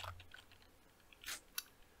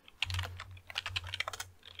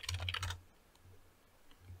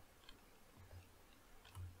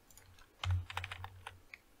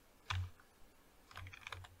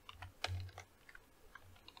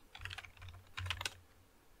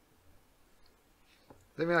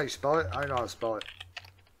Does that mean how you spell it? I don't know how to spell it.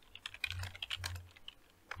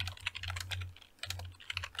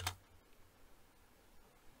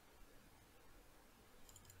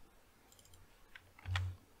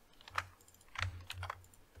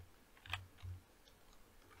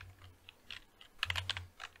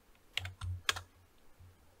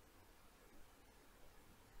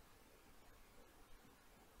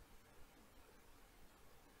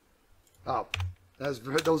 Oh,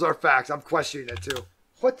 those are facts. I'm questioning it too.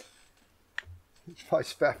 What? You probably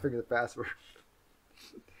fat finger the password.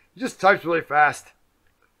 You just typed really fast.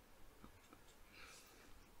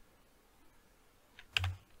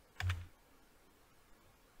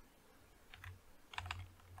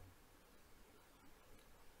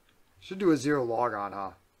 Should do a 0 log on,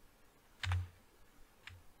 huh?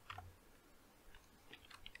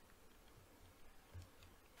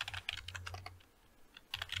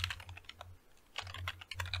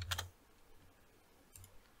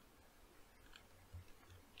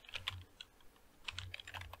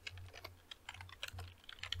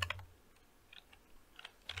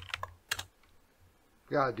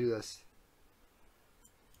 Gotta do this.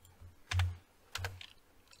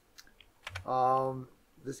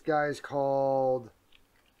 This guy is called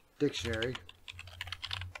dictionary.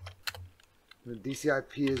 The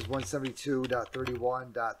DCIP is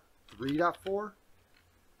 172.31.3.4.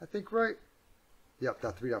 I think, right? Yep,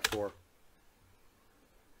 .3.4.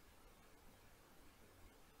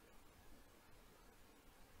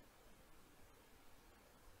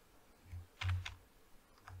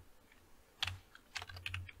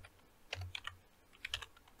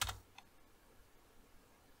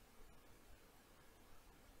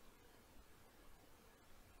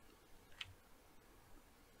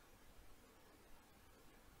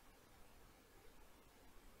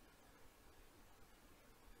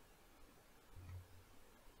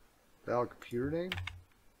 Valid computer name?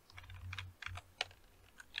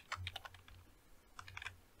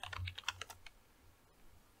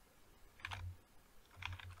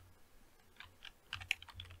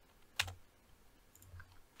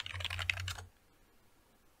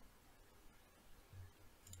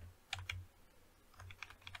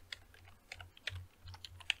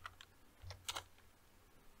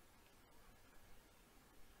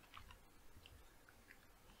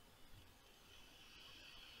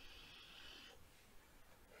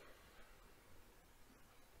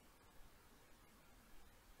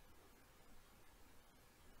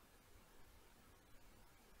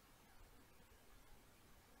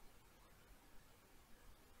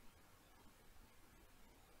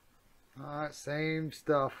 Alright, same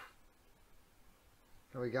stuff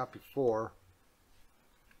that we got before.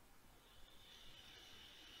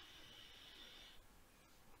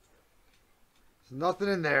 There's nothing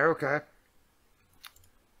in there, okay.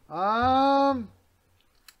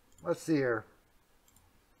 Let's see here.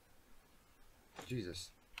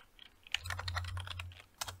 Jesus.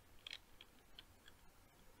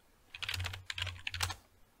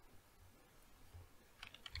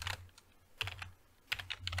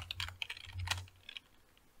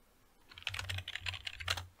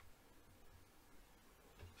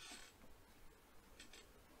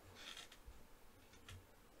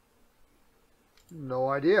 No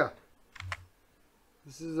idea.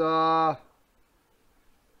 This is, I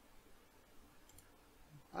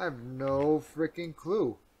have no freaking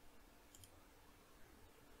clue.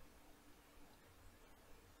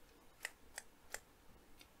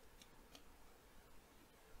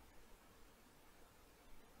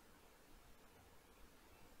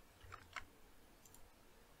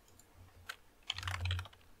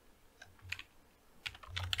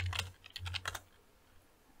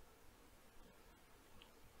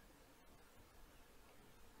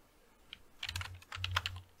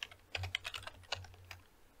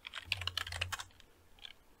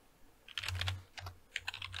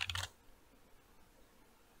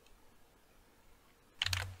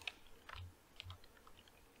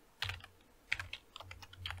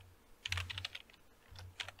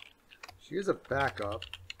 Here's a backup.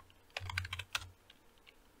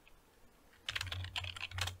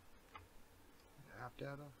 App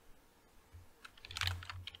data.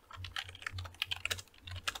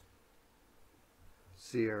 Let's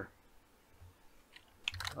see here.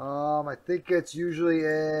 I think it's usually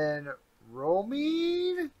in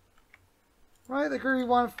roaming, right? Like where you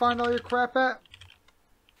want to find all your crap at.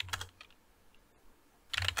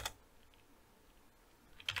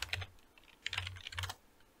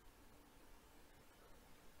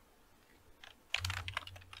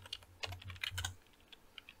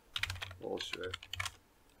 Bullshit.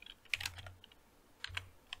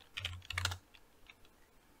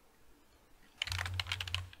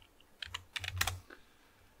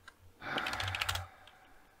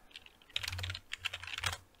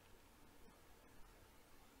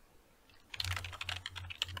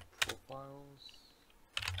 files.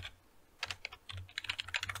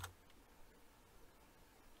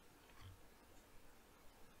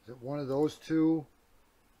 Is it one of those two?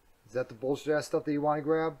 Is that the bullshit ass stuff that you want to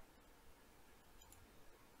grab?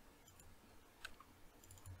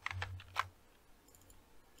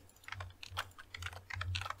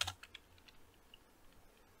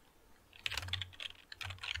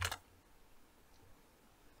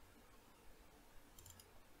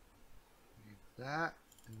 That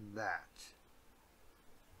and that.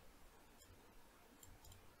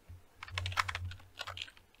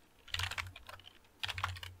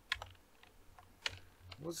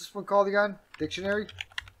 What's this one called again? Dictionary?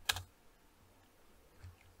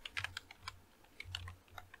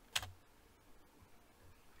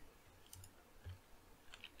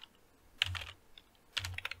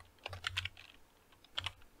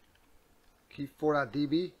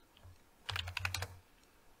 Key4.db.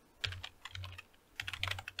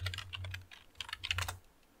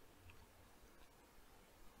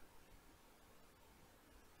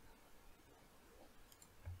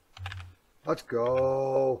 Let's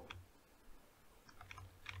go.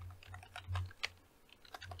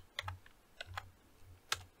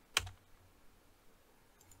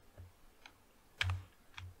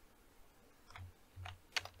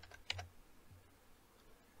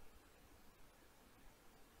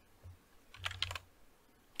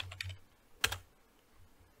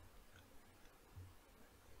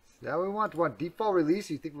 Now we want one default release.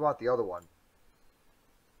 Or you think we want the other one?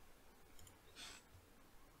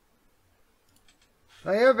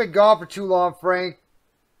 I haven't been gone for too long, Frank.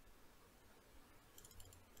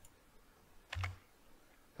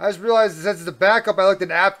 I just realized that since it's a backup, I looked at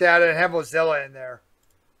app data and had Mozilla in there.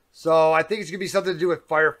 So I think it's going to be something to do with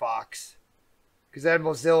Firefox. Because I had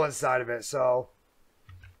Mozilla inside of it, so.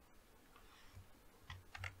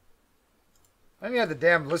 I didn't have the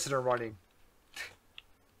damn listener running.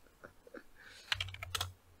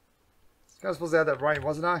 I was supposed to have that running,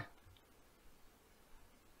 wasn't I?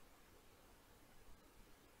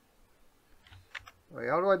 Wait,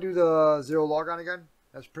 how do I do the zero logon again?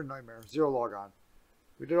 That's a pretty nightmare. Zero logon.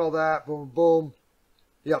 We did all that. Boom, boom.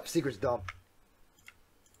 Yep, secrets dump.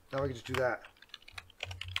 Now we can just do that.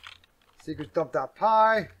 Secrets dump.py.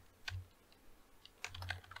 I'm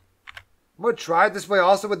going to try it this way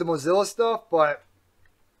also with the Mozilla stuff, but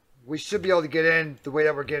we should be able to get in the way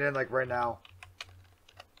that we're getting in like right now.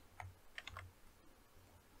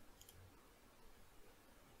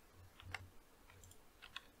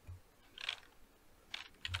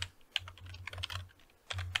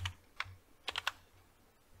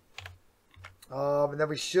 And then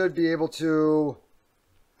we should be able to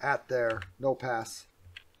at there, no pass.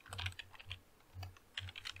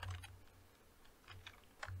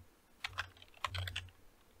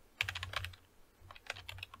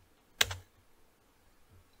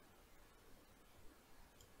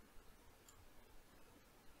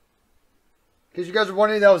 In case you guys are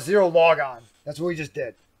wondering, that was zero logon. That's what we just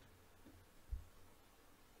did.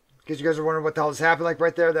 In case you guys are wondering what the hell is happening, like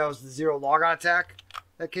right there, that was the zero logon attack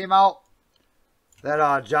that came out.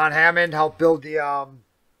 That John Hammond helped build the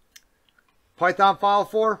Python file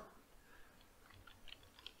for.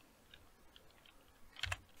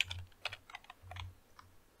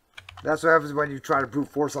 That's what happens when you try to brute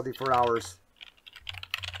force something for hours.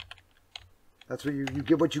 That's when you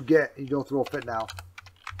get what you get. You go through a fit now.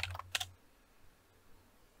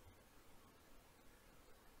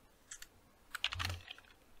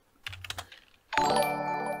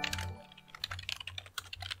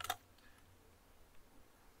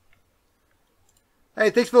 Hey,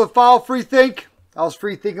 thanks for the follow, Free Think. I was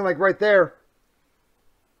free thinking like right there.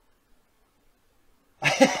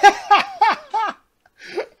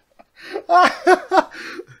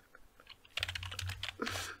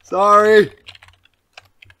 Sorry.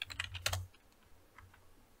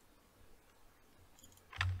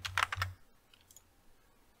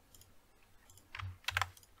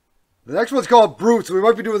 The next one's called Brute, so we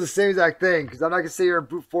might be doing the same exact thing because I'm not going to sit here and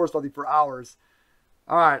brute force something for hours.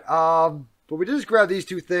 All right, but we just grab these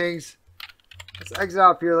two things. Let's exit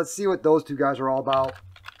out here. Let's see what those two guys are all about.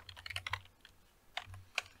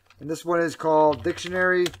 And this one is called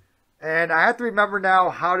Dictionary. And I have to remember now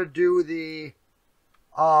how to do the,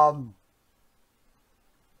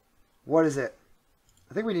 what is it?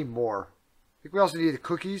 I think we need more. I think we also need the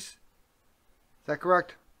cookies. Is that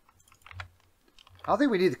correct? I don't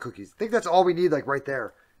think we need the cookies. I think that's all we need, like right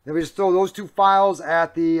there. Then we just throw those two files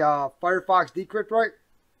at the Firefox decrypt, right?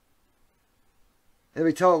 And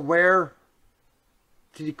we tell it where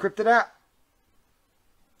to decrypt it at.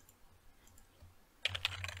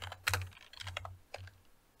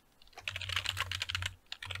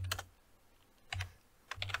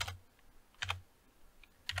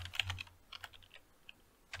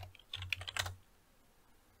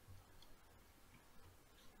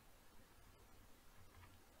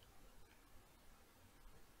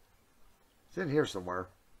 It's in here somewhere.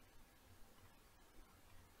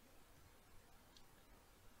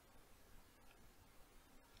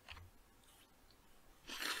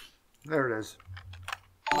 There it is.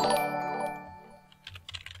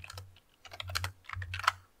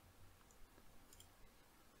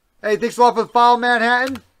 Hey, thanks a lot for the follow,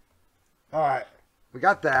 Manhattan. All right, we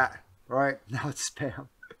got that. All right, now it's spam.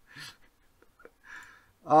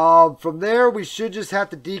 From there, we should just have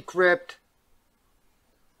to decrypt.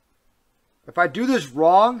 If I do this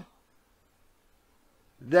wrong,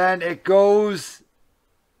 then it goes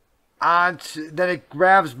on to, then it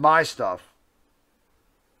grabs my stuff.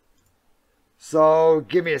 So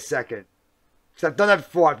give me a second. Because I've done that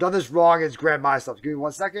before. I've done this wrong and it's grabbed my stuff. Give me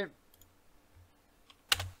 1 second.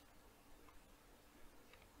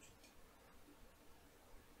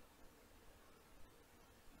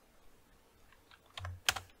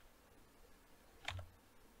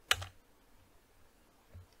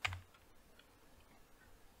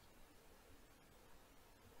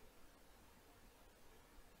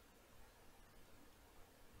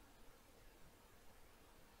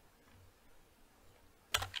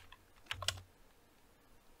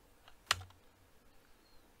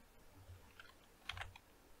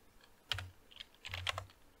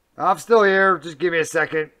 I'm still here. Just give me a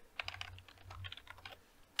second.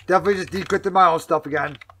 Definitely just decrypted my own stuff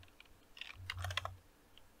again.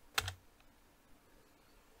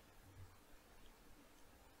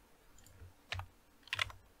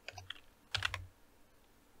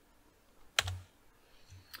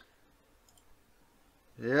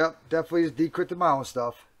 Yep, definitely just decrypted my own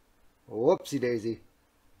stuff. Whoopsie daisy.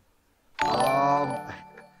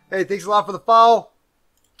 Hey, thanks a lot for the follow.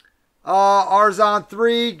 R's on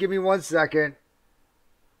 3. Give me 1 second.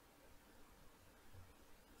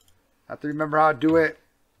 I have to remember how to do it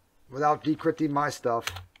without decrypting my stuff.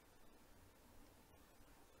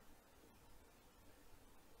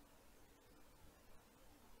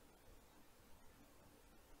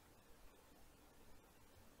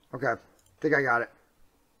 Okay, I think I got it.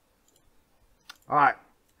 All right,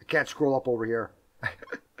 I can't scroll up over here.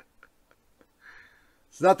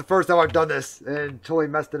 It's not the first time I've done this and totally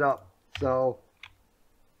messed it up. So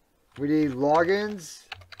we need logins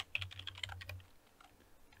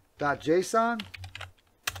 .json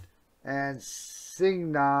and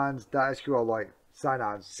signons.sqlite.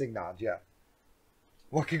 Sign-ons, signons, yeah.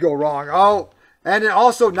 What could go wrong? Oh, and then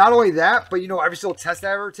also not only that, but you know, every single test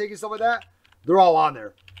I've ever taken, stuff like that, they're all on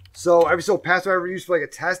there. So every single password I ever used for like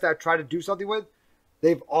a test that I've tried to do something with,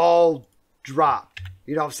 they've all dropped.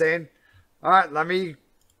 You know what I'm saying? All right, let me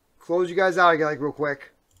close you guys out again, like real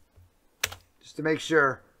quick, just to make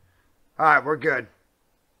sure. All right, we're good.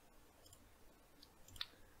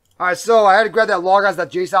 All right, so I had to grab that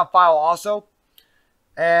logons.json file also,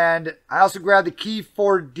 and I also grabbed the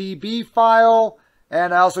key4db file,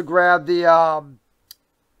 and I also grabbed the as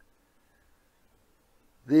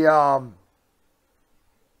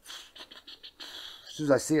soon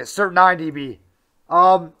as I see it, cert9db.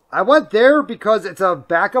 I went there because it's a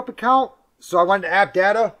backup account, so I went to app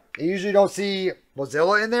data. You usually don't see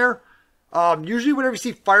Mozilla in there. Usually whenever you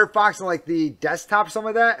see Firefox on like the desktop or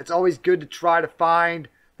something like that, it's always good to try to find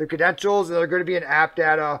the credentials, and they're going to be in app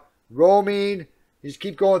data, roaming. You just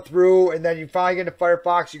keep going through, and then you finally get into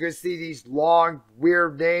Firefox. You're going to see these long,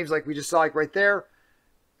 weird names like we just saw like right there.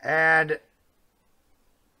 And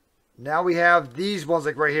now we have these ones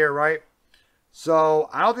like right here, right? So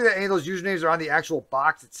I don't think that any of those usernames are on the actual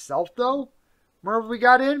box itself though, wherever we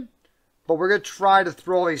got in. But we're going to try to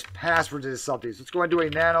throw these passwords into something. So let's go and do a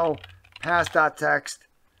nano pass.text.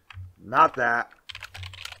 Not that.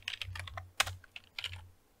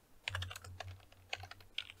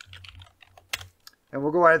 And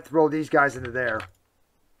we'll go ahead and throw these guys into there.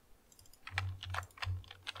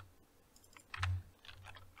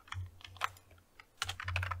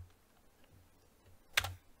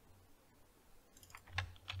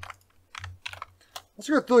 Let's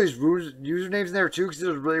go through these usernames in there too, because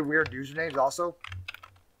there's really weird usernames also.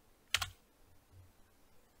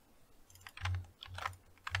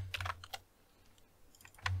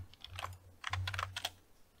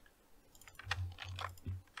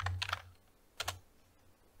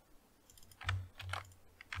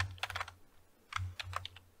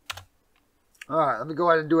 All right, let me go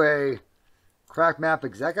ahead and do a crack map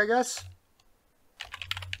exec, I guess.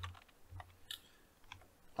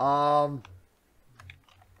 I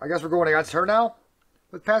guess we're going against her now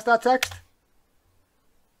with pass.text.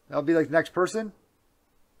 That'll be like the next person.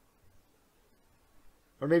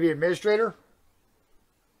 Or maybe administrator.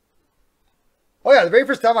 Oh yeah, the very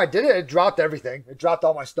first time I did it, it dropped everything. It dropped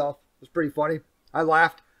all my stuff. It was pretty funny. I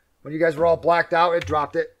laughed. When you guys were all blacked out, it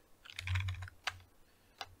dropped it.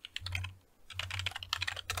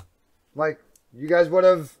 Like, you guys would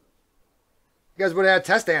have had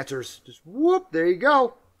test answers. Just whoop, there you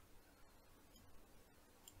go.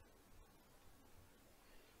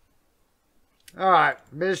 Alright,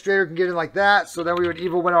 administrator can get in like that. So then we would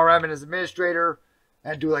evil WinRM as administrator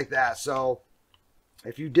and do like that. So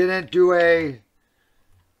if you didn't do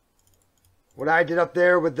what I did up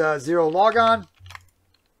there with the 0 logon,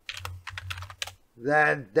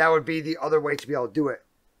 then that would be the other way to be able to do it.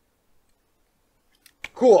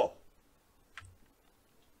 Cool.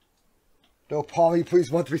 No Palmy,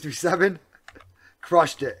 please, 1337.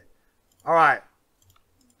 Crushed it. Alright.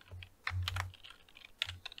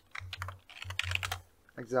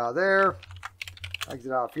 Exit out of there.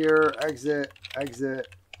 Exit out of here. Exit. Exit.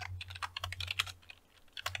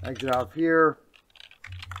 Exit out of here.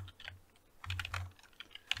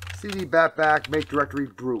 CD back, make directory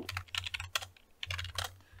brute.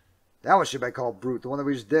 That one should be called brute, the one that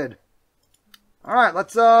we just did. Alright,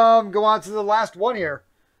 let's go on to the last one here.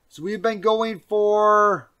 So we've been going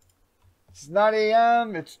for, it's 9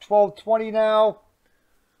 a.m., it's 12:20 now.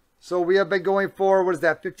 So we have been going for, what is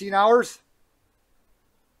that, 15 hours?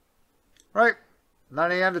 Right?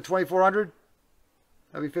 9 a.m. to 2400?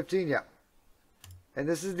 That'd be 15, yeah. And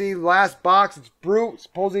this is the last box. It's brute.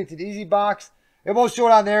 Supposedly it's an easy box. It won't show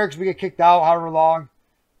it on there because we get kicked out however long.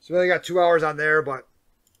 So we only got 2 hours on there, but